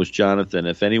his name was Jonathan.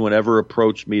 If anyone ever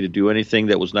approached me to do anything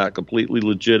that was not completely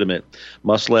legitimate,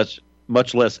 much less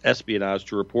espionage,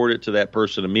 to report it to that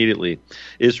person immediately.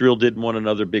 Israel didn't want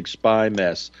another big spy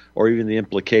mess or even the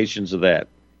implications of that.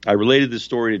 I related this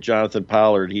story to Jonathan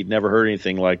Pollard. He'd never heard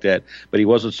anything like that, but he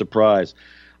wasn't surprised.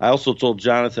 I also told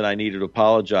Jonathan I needed to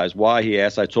apologize. Why, he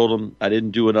asked. I told him I didn't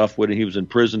do enough when he was in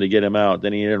prison to get him out.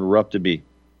 Then he interrupted me.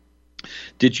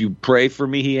 Did you pray for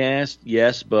me, he asked.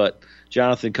 Yes, but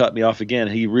Jonathan cut me off again.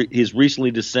 His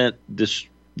recently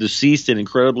deceased and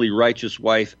incredibly righteous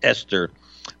wife, Esther,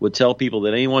 would tell people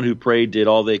that anyone who prayed did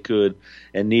all they could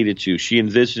and needed to. She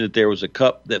envisioned that there was a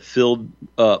cup that filled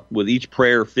up, with each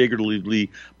prayer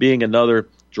figuratively being another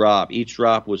drop. Each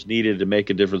drop was needed to make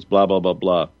a difference, blah, blah, blah,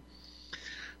 blah.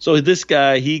 So this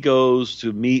guy, he goes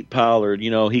to meet Pollard.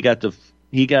 You know, he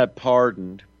got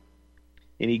pardoned,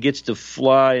 and he gets to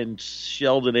fly in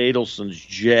Sheldon Adelson's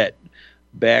jet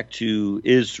back to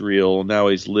Israel. Now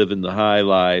he's living the high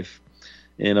life.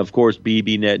 And, of course,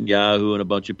 Bibi Netanyahu and a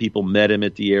bunch of people met him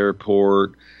at the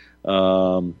airport,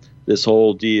 this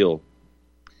whole deal.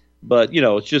 But, you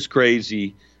know, it's just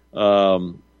crazy.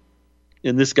 And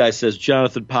this guy says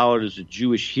Jonathan Pollard is a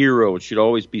Jewish hero and should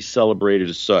always be celebrated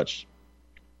as such.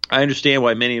 I understand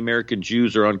why many American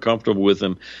Jews are uncomfortable with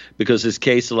him, because his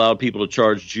case allowed people to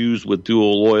charge Jews with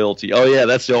dual loyalty. Oh, yeah,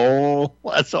 that's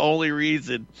the only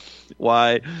reason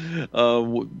why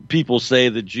people say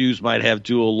that Jews might have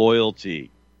dual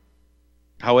loyalty.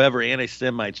 However,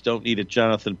 anti-Semites don't need a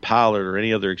Jonathan Pollard or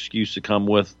any other excuse to come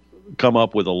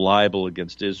up with a libel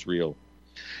against Israel.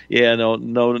 Yeah,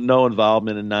 no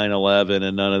involvement in 9/11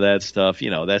 and none of that stuff.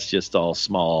 You know, that's just all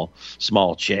small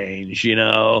change, you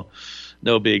know.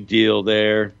 No big deal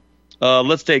there.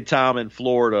 Let's take Tom in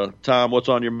Florida. Tom, what's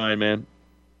on your mind, man?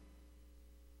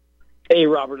 Hey,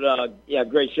 Robert. Yeah,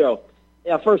 great show.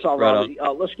 Yeah, first off, Right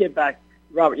Robert, let's get back.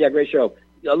 Robert, yeah, great show.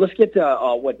 Let's get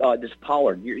to what this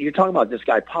Pollard. You're talking about this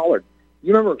guy, Pollard.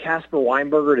 You remember Casper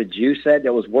Weinberger, the Jew, said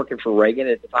that was working for Reagan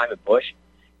at the time of Bush?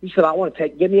 He said,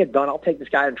 give me a gun. I'll take this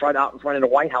guy and try it out in front of the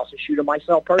White House and shoot him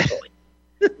myself personally.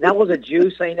 That was a Jew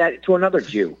saying that to another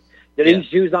Jew. Did these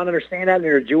Jews not understand that? And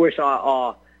their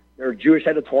Jewish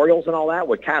editorials and all that.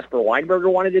 What Casper Weinberger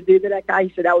wanted to do to that guy,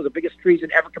 he said that was the biggest treason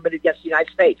ever committed against the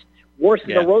United States. Worse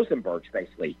than the Rosenbergs,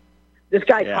 basically. This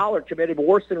guy Pollard committed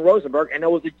worse than Rosenberg, and it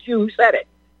was a Jew who said it.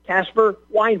 Casper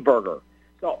Weinberger.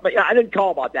 So, but I didn't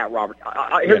call about that, Robert.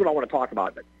 Here's what I want to talk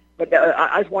about. But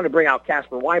I just want to bring out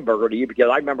Casper Weinberger to you, because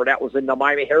I remember that was in the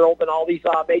Miami Herald and all these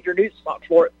major news,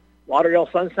 Lauderdale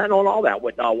Sun Sentinel and all that,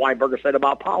 what Weinberger said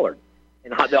about Pollard.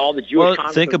 And how all the Jewish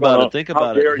think about it.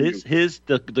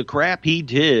 The crap he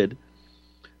did,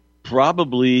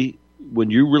 probably,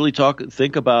 when you really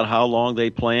think about how long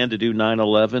they planned to do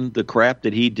 9/11, the crap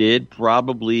that he did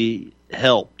probably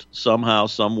helped somehow,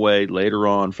 some way later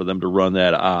on for them to run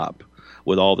that op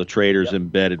with all the traitors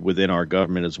embedded within our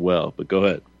government as well. But go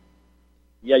ahead.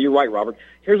 Yeah, you're right, Robert.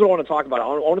 Here's what I want to talk about. I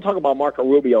want to talk about Marco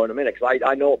Rubio in a minute, because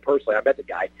I know him personally. I met the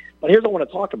guy. But here's what I want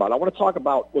to talk about. I want to talk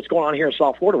about what's going on here in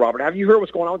South Florida, Robert. Have you heard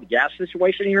what's going on with the gas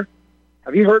situation here?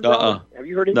 Have you heard? Have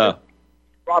you heard anything? No.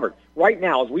 Robert, right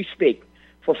now, as we speak,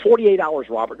 For 48 hours,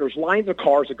 Robert, there's lines of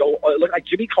cars that go, look like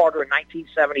Jimmy Carter in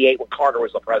 1978 when Carter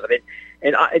was the president.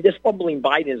 And this bumbling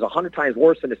Biden is 100 times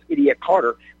worse than this idiot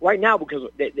Carter right now because,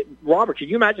 Robert, can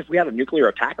you imagine if we had a nuclear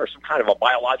attack or some kind of a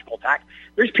biological attack?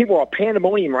 There's people, a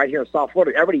pandemonium right here in South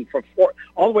Florida. Everybody from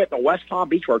all the way up to West Palm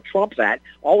Beach where Trump's at,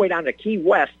 all the way down to Key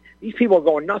West. These people are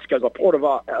going nuts because the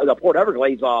Port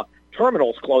Everglades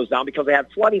terminals closed down because they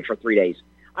had flooding for 3 days.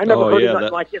 I never heard of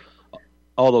nothing like this.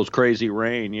 All those crazy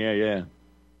rain, yeah.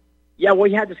 Yeah,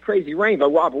 we had this crazy rain, but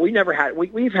Robert,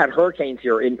 we've had hurricanes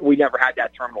here, and we never had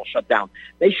that terminal shut down.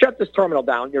 They shut this terminal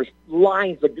down. There's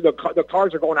lines. The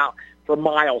cars are going out for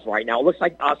miles right now. It looks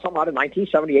like something out of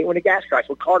 1978 when the gas crash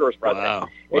when Carter was president. Wow.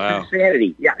 It's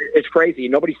insanity. Yeah, it's crazy.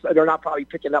 They're not probably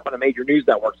picking up on the major news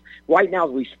networks right now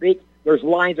as we speak. There's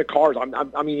lines of cars.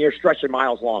 I mean, they're stretching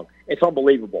miles long. It's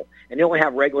unbelievable. And they only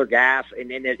have regular gas,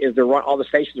 and all the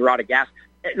stations are out of gas.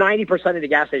 90% of the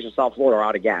gas stations in South Florida are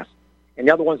out of gas. And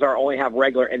the other ones only have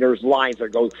regular, and there's lines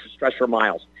that go stretch for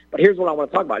miles. But here's what I want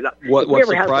to talk about.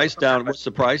 What's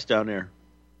the price down there?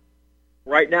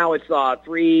 Right now, it's for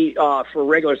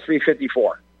regular, it's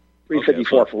 $3.54.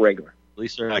 $3.54 for regular. At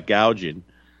least they're not gouging.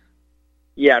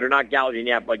 Yeah, they're not gouging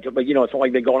yet, but it's only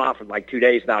been going on for like 2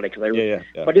 days now.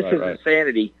 But this is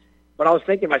insanity. But I was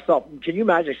thinking to myself, can you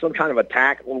imagine some kind of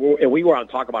attack? And we were on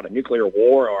to talk about a nuclear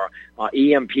war or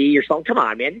EMP or something. Come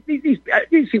on, man. These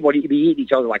people would be eating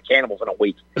each other like cannibals in a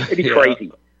week. It'd be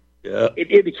crazy. Yeah.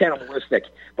 It'd be cannibalistic.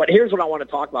 But here's what I want to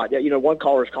talk about. One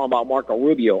caller is calling about Marco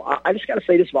Rubio. I just got to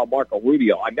say this about Marco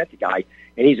Rubio. I met the guy,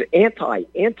 and he's an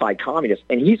anti-communist,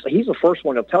 and he's the first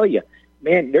one to tell you,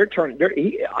 man,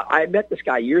 I met this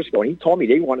guy years ago, and he told me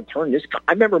they want to turn this.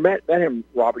 I remember met him,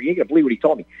 Robert. You ain't gonna believe what he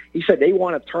told me. He said they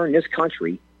want to turn this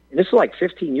country, and this is like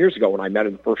 15 years ago when I met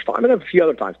him the first time. I met him a few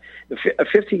other times.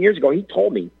 15 years ago, he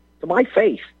told me to my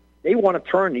face they want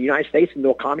to turn the United States into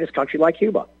a communist country like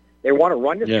Cuba. They want to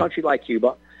run this country like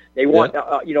Cuba. They want,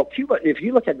 Cuba. If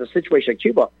you look at the situation in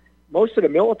Cuba, most of the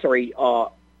military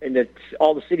in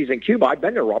all the cities in Cuba, I've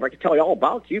been there, Robert. I can tell you all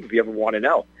about Cuba if you ever want to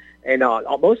know. And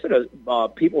most of the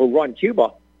people who run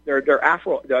Cuba, they're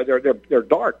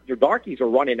dark. Their darkies are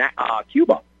running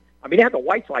Cuba. I mean, they have the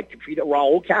whites like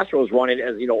Raul Castro's running,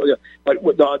 but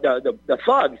the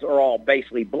thugs are all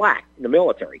basically black in the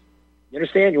military. You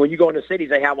understand? When you go into cities,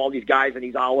 they have all these guys in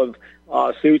these olive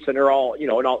suits, and they're all, in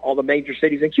all the major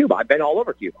cities in Cuba. I've been all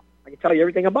over Cuba. I can tell you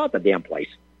everything about the damn place.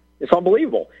 It's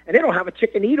unbelievable. And they don't have a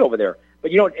chicken to eat over there.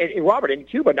 But, Robert, in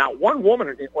Cuba, not one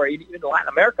woman, or even Latin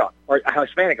America, or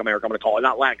Hispanic America, I'm going to call it,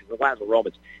 not Latin, because the Latins are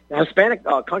Romans. The Hispanic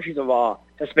countries of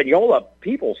Hispaniola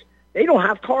peoples, they don't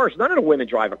have cars. None of the women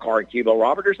drive a car in Cuba,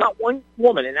 Robert. There's not one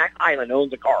woman in that island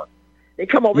owns a car. They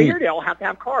come over here, they all have to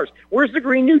have cars. Where's the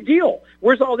Green New Deal?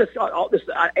 Where's all this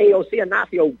AOC and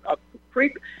Nacio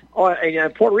creep?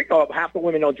 In Puerto Rico, half the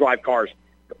women don't drive cars.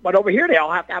 But over here, they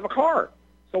all have to have a car.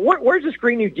 So where's this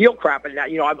Green New Deal crap? And I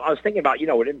was thinking about,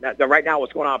 right now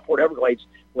what's going on in Port Everglades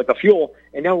with the fuel.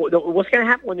 And then what's going to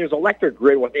happen when there's electric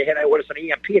grid? What it's an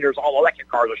EMP, and there's all electric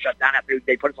cars are shut down after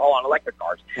they put us all on electric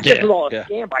cars. This is all a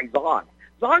scam by Zog.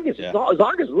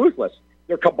 Zog is ruthless.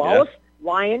 They're Kabbalists,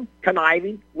 lying,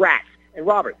 conniving, rats. And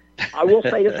Robert, I will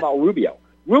say this about Rubio.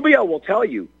 Rubio will tell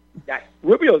you that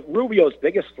Rubio's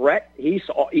biggest threat, he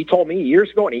told me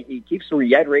years ago, and he keeps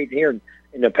reiterating here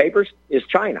in the papers, is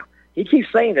China. He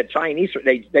keeps saying that Chinese,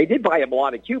 they did buy up a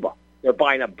lot of Cuba. They're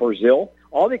buying up Brazil.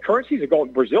 All the currencies are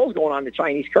going, Brazil's going on to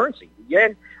Chinese currency.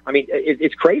 Again, I mean,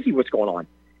 it's crazy what's going on.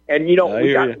 And, we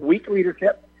got weak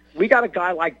leadership. We got a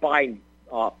guy like Biden,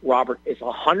 Robert, is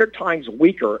 100 times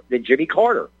weaker than Jimmy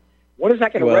Carter. What is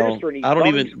that going to register in these I don't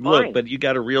even look, but you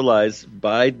got to realize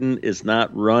Biden is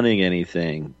not running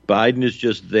anything. Biden is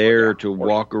just there to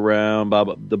walk around.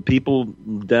 The people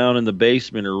down in the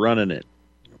basement are running it.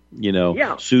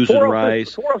 Susan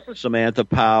Rice, Samantha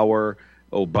Power,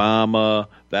 Obama,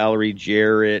 Valerie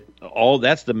Jarrett, all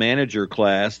that's the manager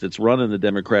class that's running the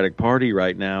Democratic Party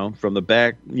right now. From the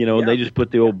back, they just put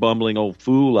the old bumbling old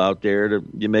fool out there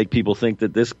to make people think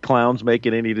that this clown's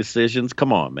making any decisions.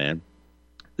 Come on, man.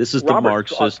 This is the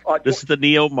Marxists. This is the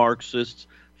neo-Marxists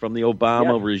from the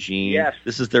Obama regime. Yes.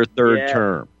 This is their third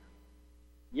term.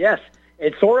 Yes.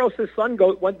 And Soros' son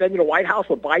went to the White House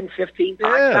with Biden 15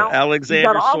 times now.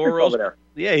 Alexander Soros. Over there.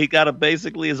 Yeah, he got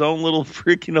basically his own little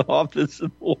freaking office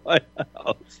in the White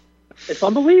House. It's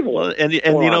unbelievable. Well,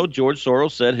 and George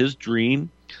Soros said his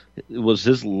dream was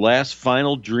his last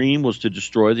final dream was to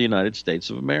destroy the United States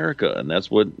of America, and that's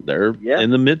what they're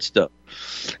in the midst of.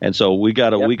 And so we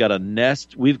got a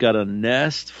nest. We've got a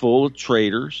nest full of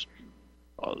traitors,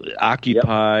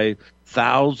 occupy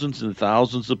thousands and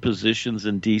thousands of positions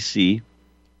in D.C.,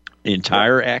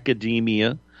 entire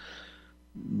academia,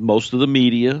 most of the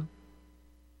media.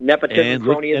 Nepotism,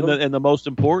 cronyism. And the most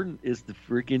important is the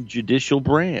freaking judicial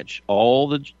branch.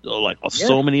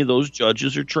 So many of those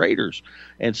judges are traitors.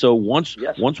 And so once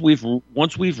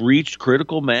we've reached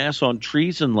critical mass on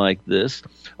treason like this,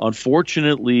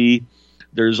 unfortunately,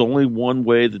 there's only one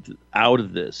way out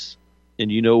of this,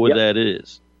 and you know what that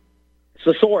is. It's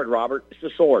the sword, Robert. It's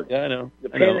the sword. Yeah, I know.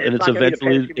 And it's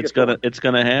eventually it's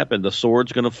gonna happen. The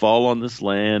sword's gonna fall on this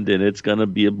land, and it's gonna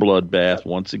be a bloodbath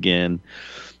once again.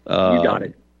 You got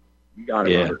it. You got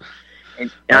it, Robert.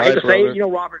 And I hate to say it,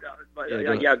 Robert.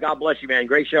 God bless you, man.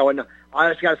 Great show. And I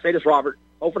just got to say this, Robert.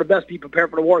 Hope for the best. Be prepared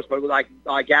for the worst. But like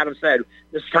Adam said,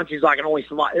 this country's not going to only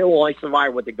survive. It will only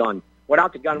survive with the gun.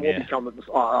 Without the gun, we'll become.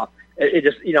 It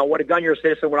just with a gun, you're a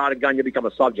citizen. Without a gun, you become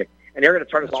a subject. And they're going to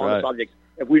turn us all into subjects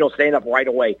if we don't stand up right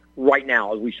away, right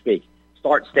now, as we speak.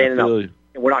 Start standing up, and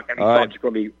we're not going to be subjects.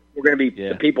 We're going to be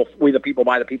the people. We the people,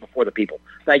 by the people, for the people.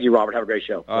 Thank you, Robert. Have a great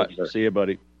show. All right, see you,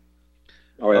 buddy.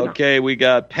 Right, okay, we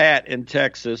got Pat in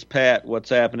Texas. Pat, what's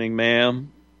happening,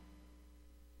 ma'am?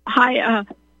 Hi,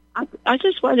 I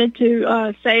just wanted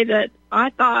to say that I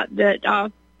thought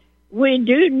that we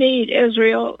do need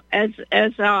Israel as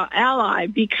our ally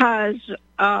because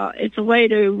it's a way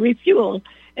to refuel.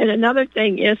 And another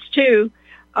thing is, too,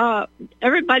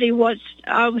 everybody wants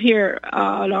out here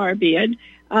on Arabian,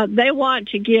 they want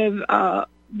to give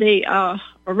the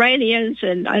Iranians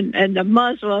and the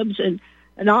Muslims and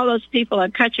all those people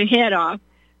that cut your head off,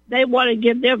 they want to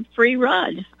give them free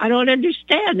run. I don't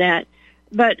understand that.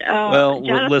 But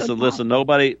listen.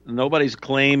 Nobody's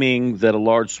claiming that a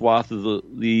large swath of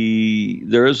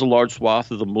there is a large swath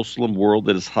of the Muslim world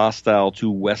that is hostile to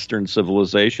Western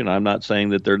civilization. I'm not saying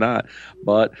that they're not,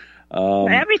 but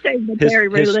everything is very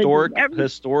religious.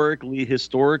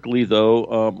 Historically,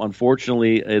 though,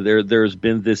 unfortunately, there's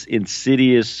been this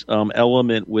insidious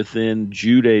element within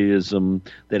Judaism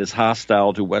that is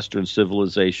hostile to Western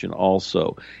civilization,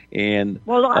 also. And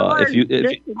if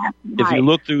you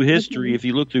look through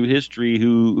history,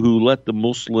 who let the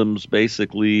Muslims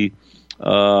basically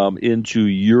into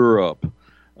Europe.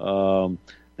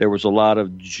 There was a lot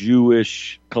of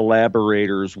Jewish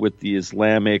collaborators with the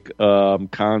Islamic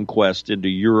conquest into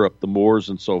Europe, the Moors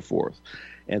and so forth.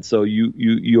 And so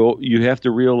you have to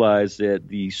realize that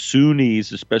the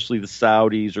Sunnis, especially the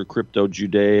Saudis or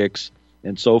crypto-Judaics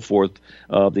and so forth,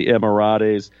 the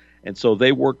Emirates, and so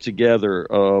they work together,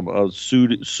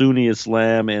 Sunni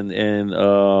Islam and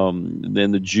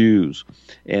then the Jews.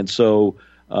 And so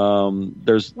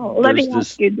there's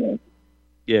ask you this.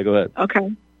 Yeah, go ahead.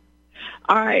 Okay.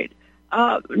 All right.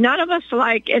 None of us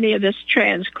like any of this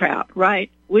trans crap, right?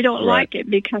 We don't like it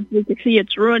because we can see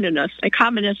it's ruining us. The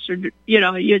communists are,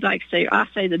 you'd like to say, I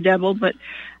say the devil, but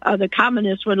the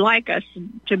communists would like us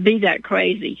to be that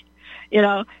crazy,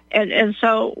 And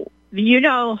so,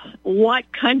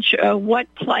 what country,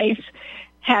 what place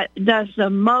does the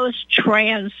most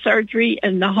trans surgery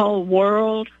in the whole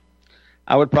world?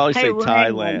 I would probably say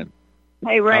Thailand.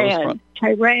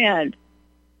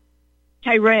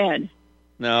 Tehran.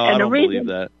 No, I don't believe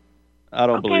that. I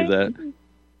don't believe that.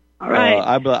 All right.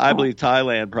 I believe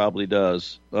Thailand probably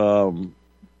does. Well,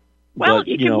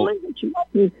 you can believe what you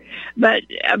want to.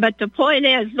 But the point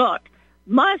is, look,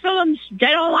 Muslims, they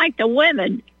don't like the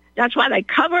women. That's why they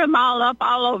cover them all up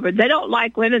all over. They don't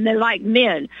like women. They like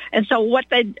men. And so what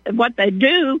they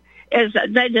do is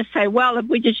they just say, well, if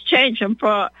we just change them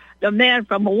for the man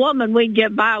from a woman, we can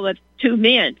get by with two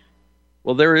men.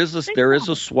 Well, there is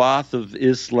a swath of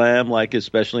Islam, like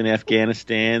especially in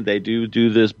Afghanistan, they do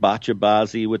this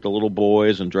bachabazi with the little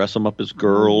boys and dress them up as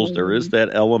girls. Mm-hmm. There is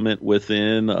that element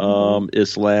within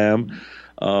Islam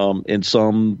in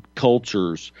some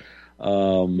cultures. They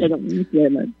don't use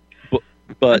women.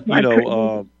 But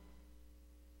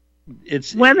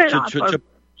it's women are for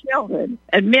children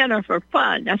and men are for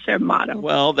fun. That's their motto.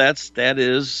 Well, that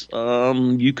is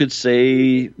you could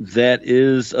say that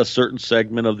is a certain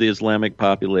segment of the Islamic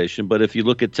population. But if you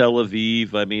look at Tel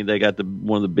Aviv, I mean, they got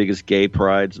one of the biggest gay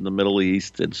prides in the Middle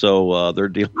East, and so they're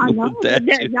dealing with that.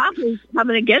 Yahoo's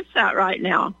coming against that right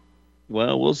now.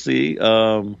 Well, we'll see.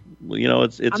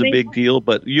 It's a big deal,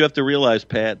 but you have to realize,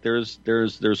 Pat, there's a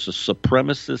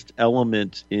supremacist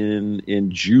element in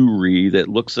Jewry that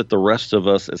looks at the rest of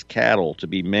us as cattle to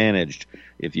be managed.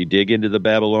 If you dig into the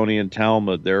Babylonian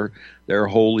Talmud, their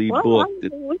holy book.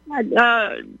 We've had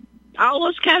all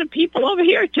those kind of people over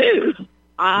here too.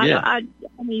 I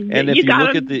mean, and if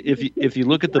you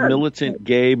look at the militant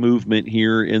gay movement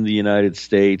here in the United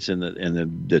States and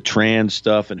the trans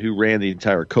stuff and who ran the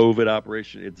entire COVID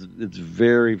operation, it's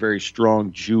very, very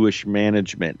strong Jewish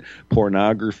management,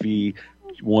 pornography,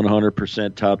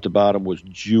 100% top to bottom was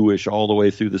Jewish all the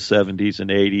way through the 70s and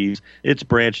 80s. It's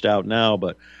branched out now,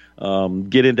 but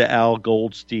get into Al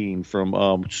Goldstein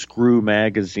from Screw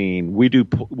Magazine.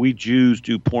 We Jews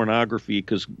do pornography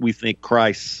because we think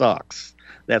Christ sucks.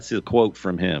 That's a quote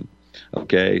from him.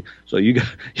 Okay, so you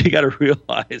got to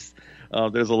realize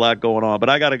there's a lot going on. But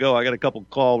I got to go. I got a couple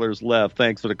callers left.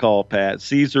 Thanks for the call, Pat.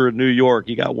 Caesar in New York.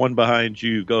 You got one behind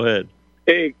you. Go ahead.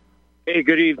 Hey,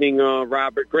 good evening,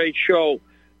 Robert. Great show.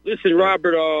 Listen,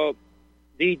 Robert,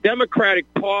 the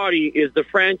Democratic Party is the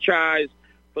franchise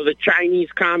for the Chinese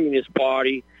Communist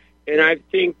Party, and I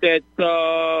think that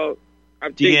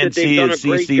DNC they've done a is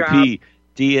great CCP. job.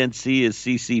 DNC is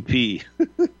CCP.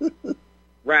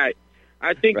 Right.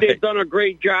 I think they've done a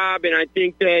great job, and I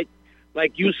think that,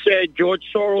 like you said, George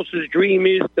Soros' dream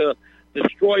is to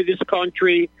destroy this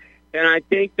country. And I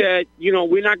think that,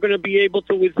 we're not going to be able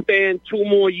to withstand 2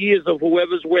 more years of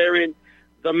whoever's wearing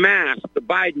the mask, the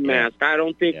Biden mask. I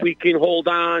don't think we can hold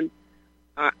on.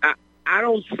 I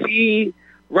don't see,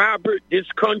 Robert,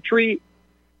 this country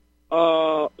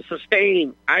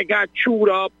sustaining. I got chewed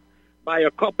up by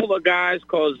a couple of guys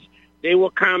because they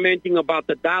were commenting about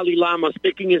the Dalai Lama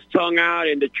sticking his tongue out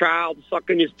and the child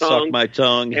sucking his tongue. Suck my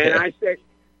tongue.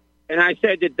 And I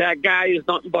said that guy is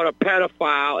nothing but a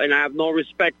pedophile, and I have no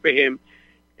respect for him.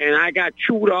 And I got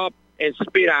chewed up and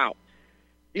spit out.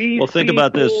 Think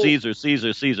about this, Caesar.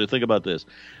 Think about this.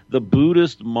 The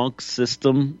Buddhist monk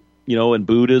system, in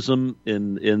Buddhism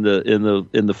in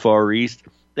the Far East,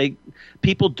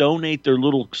 people donate their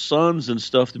little sons and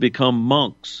stuff to become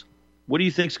monks. What do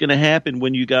you think's going to happen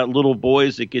when you got little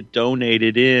boys that get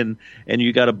donated in, and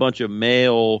you got a bunch of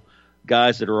male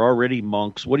guys that are already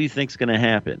monks? What do you think's going to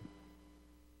happen?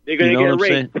 They're going to get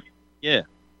raped. Yeah.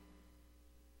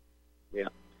 Yeah.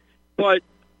 But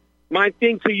my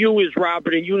thing to you is,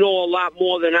 Robert, and you know a lot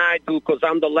more than I do because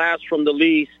I'm the last from the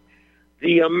least,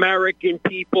 the American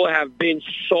people have been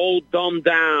so dumbed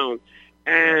down,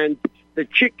 and the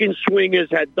chicken swingers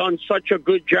had done such a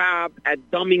good job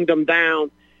at dumbing them down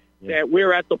that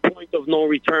we're at the point of no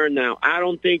return now. I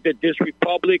don't think that this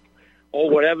republic or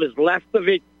whatever's left of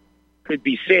it could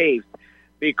be saved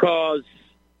because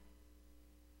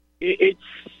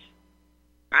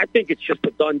I think it's just a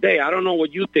done day. I don't know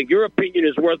what you think. Your opinion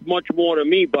is worth much more to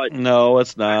me, but no,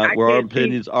 it's not. Our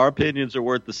opinions are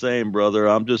worth the same, brother.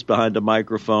 I'm just behind a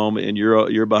microphone, and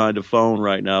you're behind a phone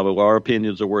right now. But our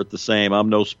opinions are worth the same. I'm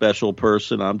no special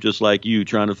person. I'm just like you,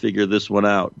 trying to figure this one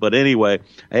out. But anyway,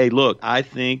 hey, look, I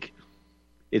think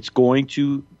it's going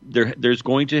to there's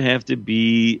going to have to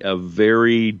be a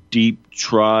very deep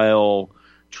trial,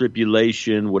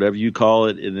 tribulation, whatever you call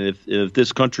it, and if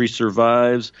this country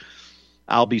survives,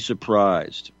 I'll be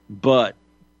surprised. But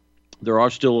there are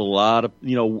still a lot of,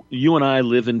 you and I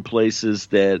live in places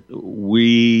that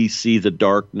we see the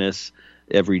darkness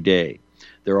every day.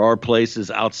 There are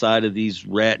places outside of these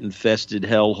rat-infested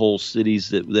hellhole cities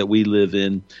that we live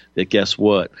in that, guess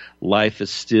what? Life is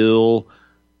still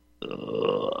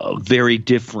very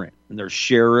different. And there's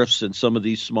sheriffs in some of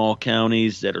these small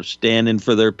counties that are standing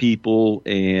for their people,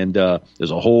 and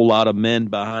there's a whole lot of men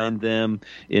behind them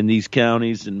in these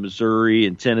counties in Missouri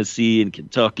and Tennessee and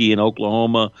Kentucky and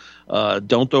Oklahoma.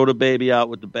 Don't throw the baby out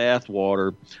with the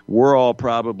bathwater. We're all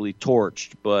probably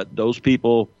torched, but those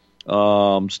people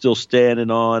still standing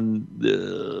on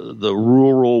the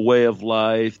rural way of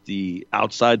life, the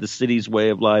outside the city's way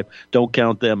of life, don't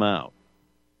count them out.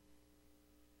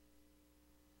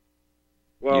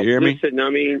 Well, you hear me? Listen,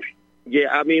 man.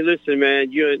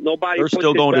 Nobody. They're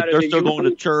still going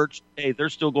to church. Hey, they're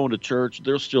still going to church.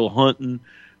 They're still hunting.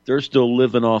 They're still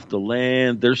living off the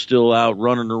land. They're still out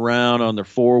running around on their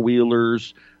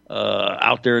 4-wheelers,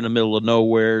 out there in the middle of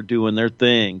nowhere doing their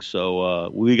thing. So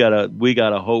we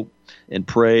gotta hope and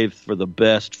pray for the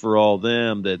best for all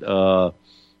them that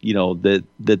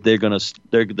that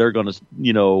they're gonna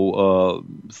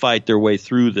fight their way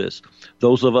through this.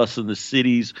 Those of us in the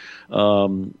cities,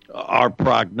 our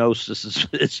prognosis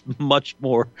is much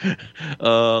more,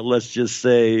 let's just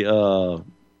say,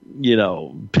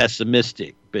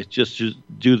 pessimistic. But just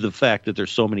due to the fact that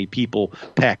there's so many people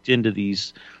packed into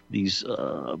these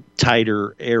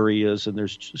tighter areas, and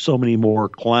there's so many more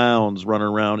clowns running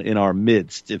around in our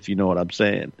midst, if you know what I'm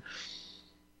saying.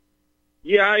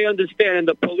 Yeah, I understand. And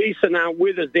the police are not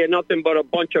with us. They're nothing but a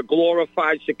bunch of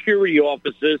glorified security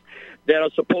officers that are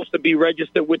supposed to be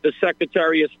registered with the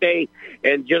Secretary of State,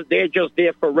 and they're just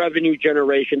there for revenue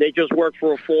generation. They just work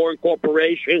for a foreign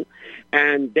corporation,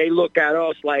 and they look at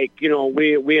us like,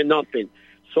 we're nothing.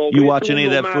 So you watch any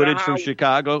of that footage from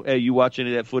Chicago? Hey, you watch any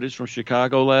of that footage from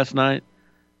Chicago last night?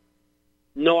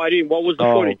 No, I didn't. What was the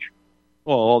footage?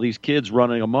 Well, all these kids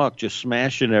running amok, just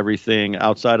smashing everything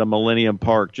outside of Millennium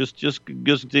Park. Just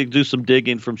do some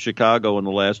digging from Chicago in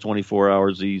the last 24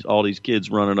 hours. All these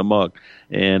kids running amok,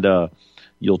 and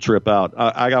you'll trip out.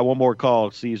 I got one more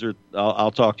call, Caesar. I'll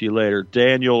talk to you later.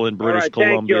 Daniel in British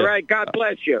Columbia. Thank you. All right, God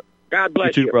bless you. God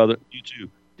bless you. You too, brother. You too.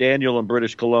 Daniel in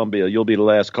British Columbia. You'll be the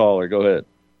last caller. Go ahead.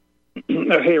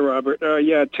 Hey, Robert.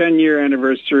 10-year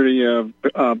anniversary of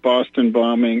Boston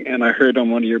bombing, and I heard on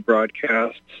one of your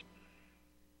broadcasts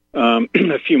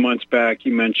a few months back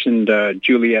you mentioned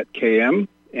Juliet KM,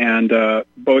 and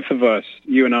both of us,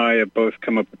 you and I, have both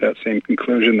come up with that same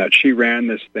conclusion that she ran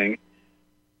this thing.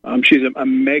 She's a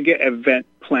mega event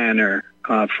planner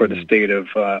for the state of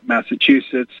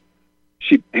Massachusetts.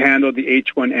 She handled the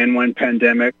H1N1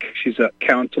 pandemic. She's a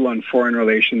Council on Foreign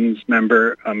Relations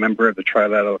member, a member of the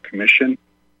Trilateral Commission.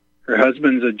 Her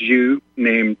husband's a Jew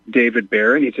named David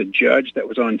Barron. He's a judge that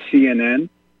was on CNN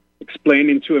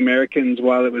explaining to Americans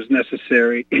why it was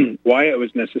necessary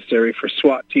for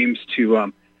SWAT teams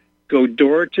to go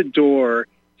door to door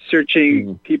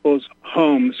searching people's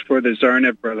homes for the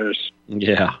Zarnev brothers.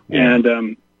 Yeah.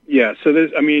 And so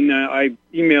there's, I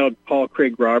emailed Paul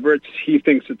Craig Roberts. He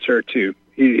thinks it's her too.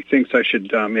 He thinks I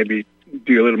should maybe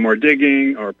do a little more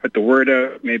digging or put the word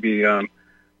out. Maybe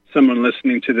someone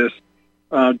listening to this.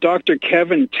 Dr.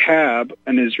 Kevin Tabb,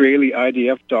 an Israeli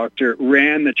IDF doctor,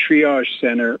 ran the triage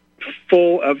center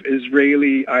full of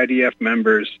Israeli IDF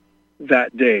members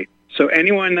that day. So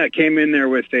anyone that came in there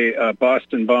with a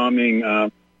Boston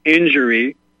bombing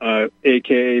injury,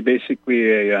 a.k.a.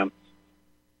 basically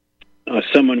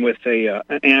someone with an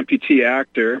amputee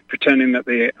actor pretending that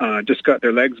they just got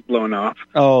their legs blown off.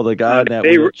 Oh, the guy in that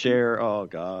wheelchair. Oh,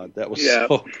 God. That was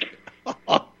so...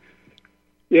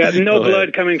 no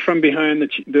blood coming from behind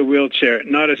the wheelchair.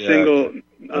 Not a single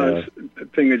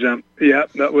thing to jump. Yeah,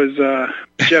 that was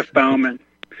Jeff Bauman.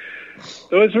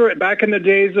 Those were back in the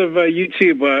days of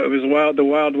YouTube. It was the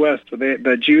Wild West.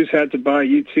 The Jews had to buy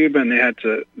YouTube, and they had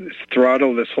to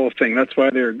throttle this whole thing. That's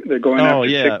why they're going after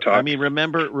TikTok. I mean,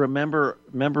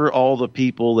 remember all the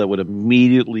people that would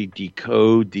immediately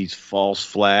decode these false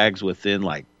flags within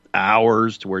like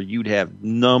hours, to where you'd have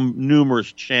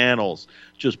numerous channels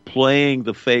just playing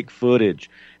the fake footage,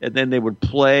 and then they would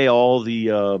play all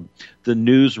the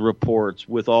news reports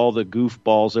with all the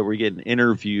goofballs that were getting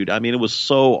interviewed. I mean, it was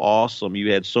so awesome.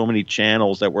 You had so many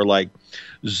channels that were like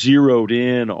zeroed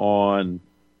in on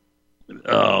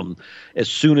as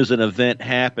soon as an event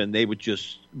happened, they would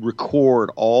just record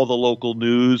all the local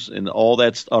news and all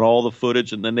the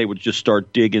footage, and then they would just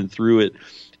start digging through it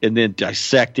and then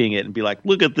dissecting it and be like,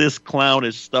 look at this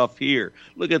clownish stuff here.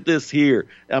 Look at this here.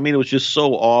 I mean, it was just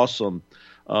so awesome.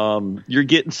 You're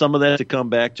getting some of that to come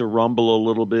back to Rumble a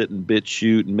little bit and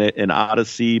BitChute and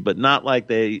Odyssey, but not like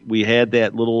we had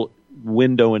that little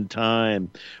window in time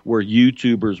where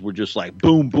YouTubers were just like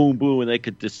boom, boom, boom, and they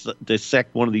could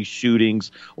dissect one of these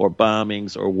shootings or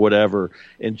bombings or whatever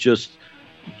and just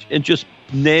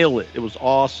nail it. It was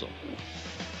awesome.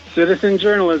 Citizen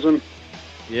journalism.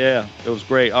 Yeah, it was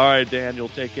great. All right, Daniel,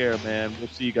 take care, man. We'll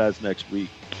see you guys next week.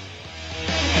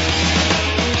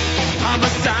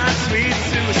 Homicide, sweet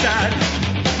suicide,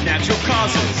 natural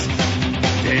causes,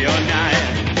 day or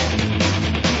night.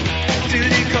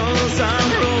 Duty calls,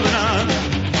 I'm rolling on,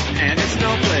 and it's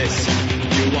no place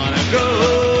you want to go.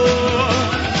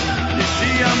 You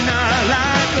see, I'm not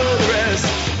like all the rest.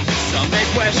 Some may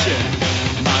question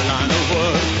my line of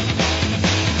work,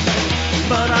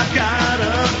 but I've got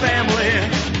a family,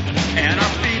 and I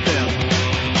feed them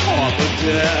off of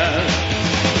death.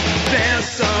 There's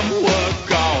some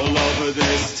work all over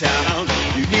this town.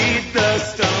 You need the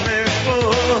stomach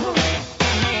full.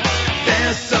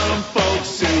 There's some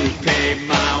folks who pay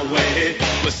my way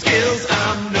for skills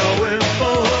I'm knowing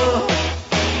for.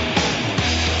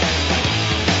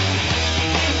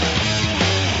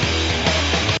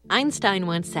 Einstein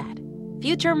once said,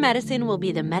 "Future medicine will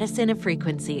be the medicine of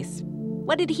frequencies."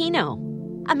 What did he know?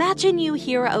 Imagine you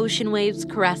hear ocean waves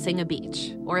caressing a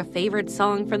beach, or a favorite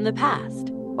song from the past,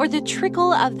 or the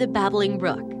trickle of the babbling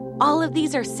brook. All of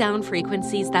these are sound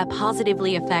frequencies that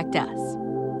positively affect us.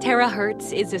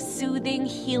 Terahertz is a soothing,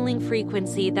 healing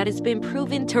frequency that has been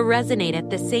proven to resonate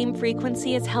at the same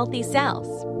frequency as healthy cells.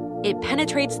 It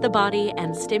penetrates the body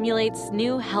and stimulates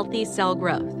new, healthy cell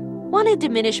growth. Want to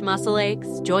diminish muscle aches,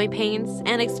 joint pains,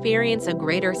 and experience a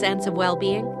greater sense of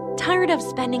well-being? Tired of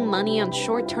spending money on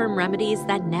short-term remedies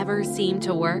that never seem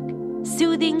to work?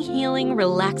 Soothing, healing,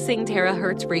 relaxing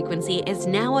terahertz frequency is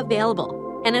now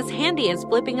available and as handy as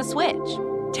flipping a switch.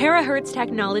 Terahertz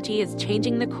technology is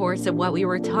changing the course of what we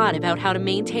were taught about how to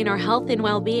maintain our health and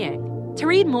well-being. To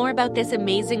read more about this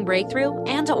amazing breakthrough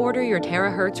and to order your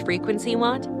terahertz frequency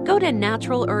wand, go to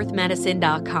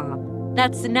NaturalEarthMedicine.com.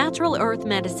 That's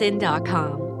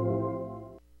NaturalEarthMedicine.com.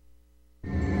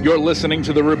 You're listening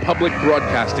to the Republic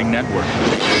Broadcasting Network,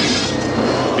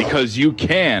 because you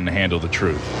can handle the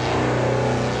truth.